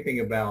interesting thing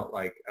about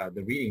like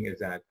the reading is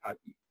that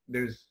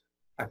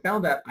I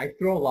found that I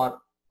throw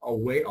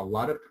away a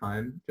lot of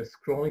time just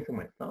scrolling through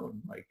my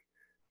phone, like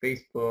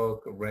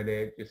Facebook,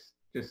 Reddit,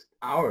 just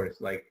hours.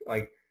 Like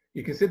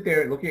you can sit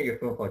there looking at your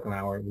phone for like an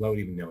hour without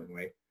even knowing,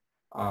 right?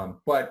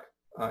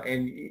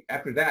 And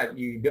after that,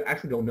 you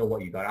actually don't know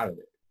what you got out of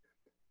it.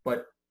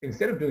 But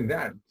instead of doing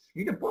that, just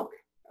read a book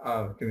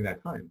during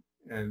that time,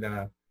 and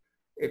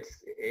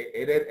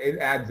it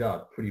adds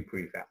up pretty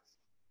fast.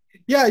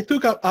 Yeah, I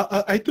took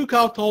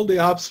out all the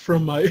apps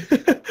from my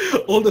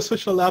all the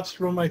social apps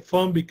from my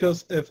phone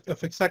because of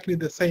exactly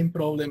the same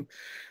problem,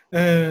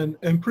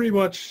 and pretty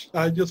much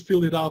I just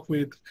fill it out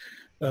with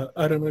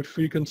I don't know if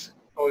you can.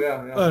 Oh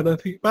yeah, yeah. I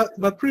don't think,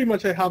 but pretty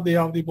much I have the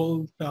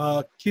Audible,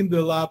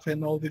 Kindle app,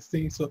 and all these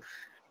things. So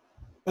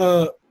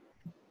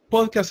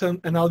podcasts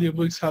and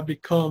audiobooks have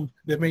become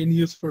the main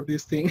use for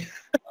this thing.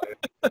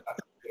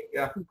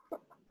 Yeah.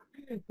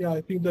 Yeah,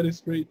 I think that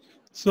is great.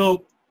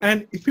 So,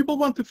 and if people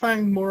want to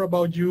find more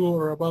about you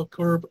or about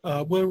Kurvv,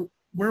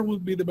 where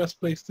would be the best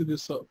place to do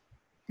so?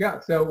 Yeah,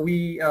 so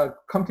we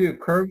come to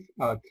Kurvv,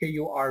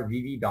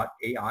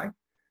 Kurvv.ai,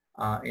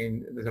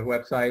 and there's a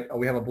website.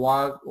 We have a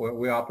blog, or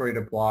we operate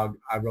a blog.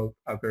 I wrote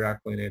a very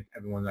article in it.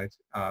 Everyone likes.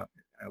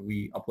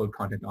 We upload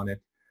content on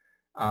it.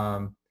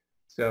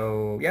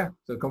 So yeah,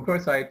 so come to our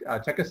site,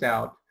 check us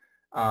out.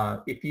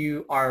 If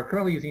you are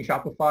currently using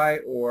Shopify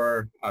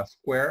or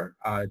Square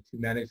to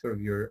manage sort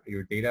of your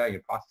data,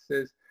 your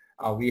processes,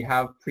 we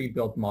have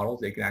pre-built models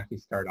that you can actually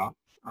start off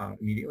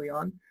immediately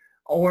on.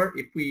 Or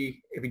if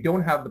we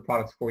don't have the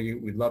products for you,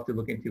 we'd love to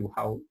look into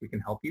how we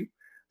can help you.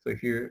 So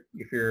if you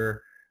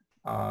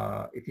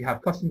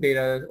have custom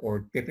data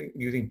or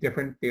using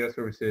different data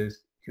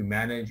services to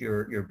manage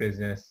your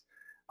business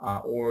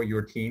or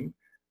your team,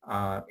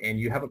 and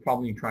you have a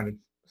problem you're trying to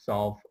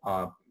solve,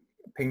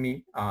 ping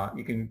me.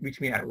 You can reach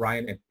me at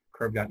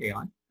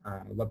ryan@kurvv.ai.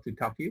 I'd love to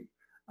talk to you.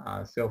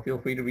 So feel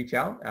free to reach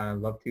out. I'd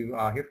love to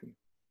hear from you.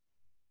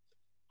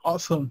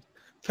 Awesome.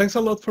 Thanks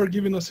a lot for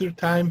giving us your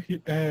time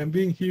and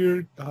being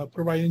here,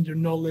 providing your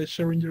knowledge,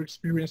 sharing your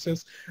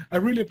experiences. I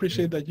really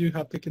appreciate that you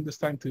have taken this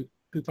time to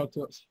talk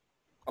to us.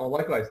 Oh,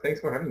 likewise. Thanks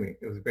for having me.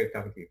 It was great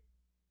talking to you.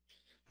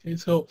 Okay,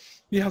 so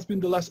it has been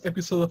the last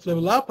episode of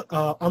Level Up.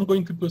 I'm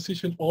going to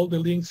position all the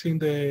links in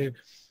the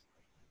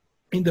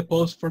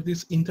post for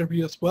this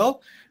interview as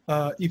well.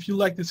 If you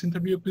like this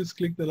interview, please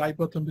click the like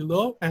button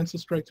below and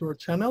subscribe to our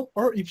channel.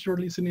 Or if you're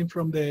listening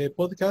from the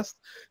podcast,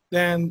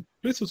 then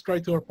please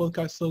subscribe to our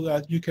podcast so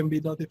that you can be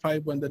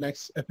notified when the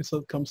next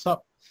episode comes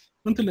up.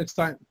 Until next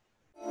time.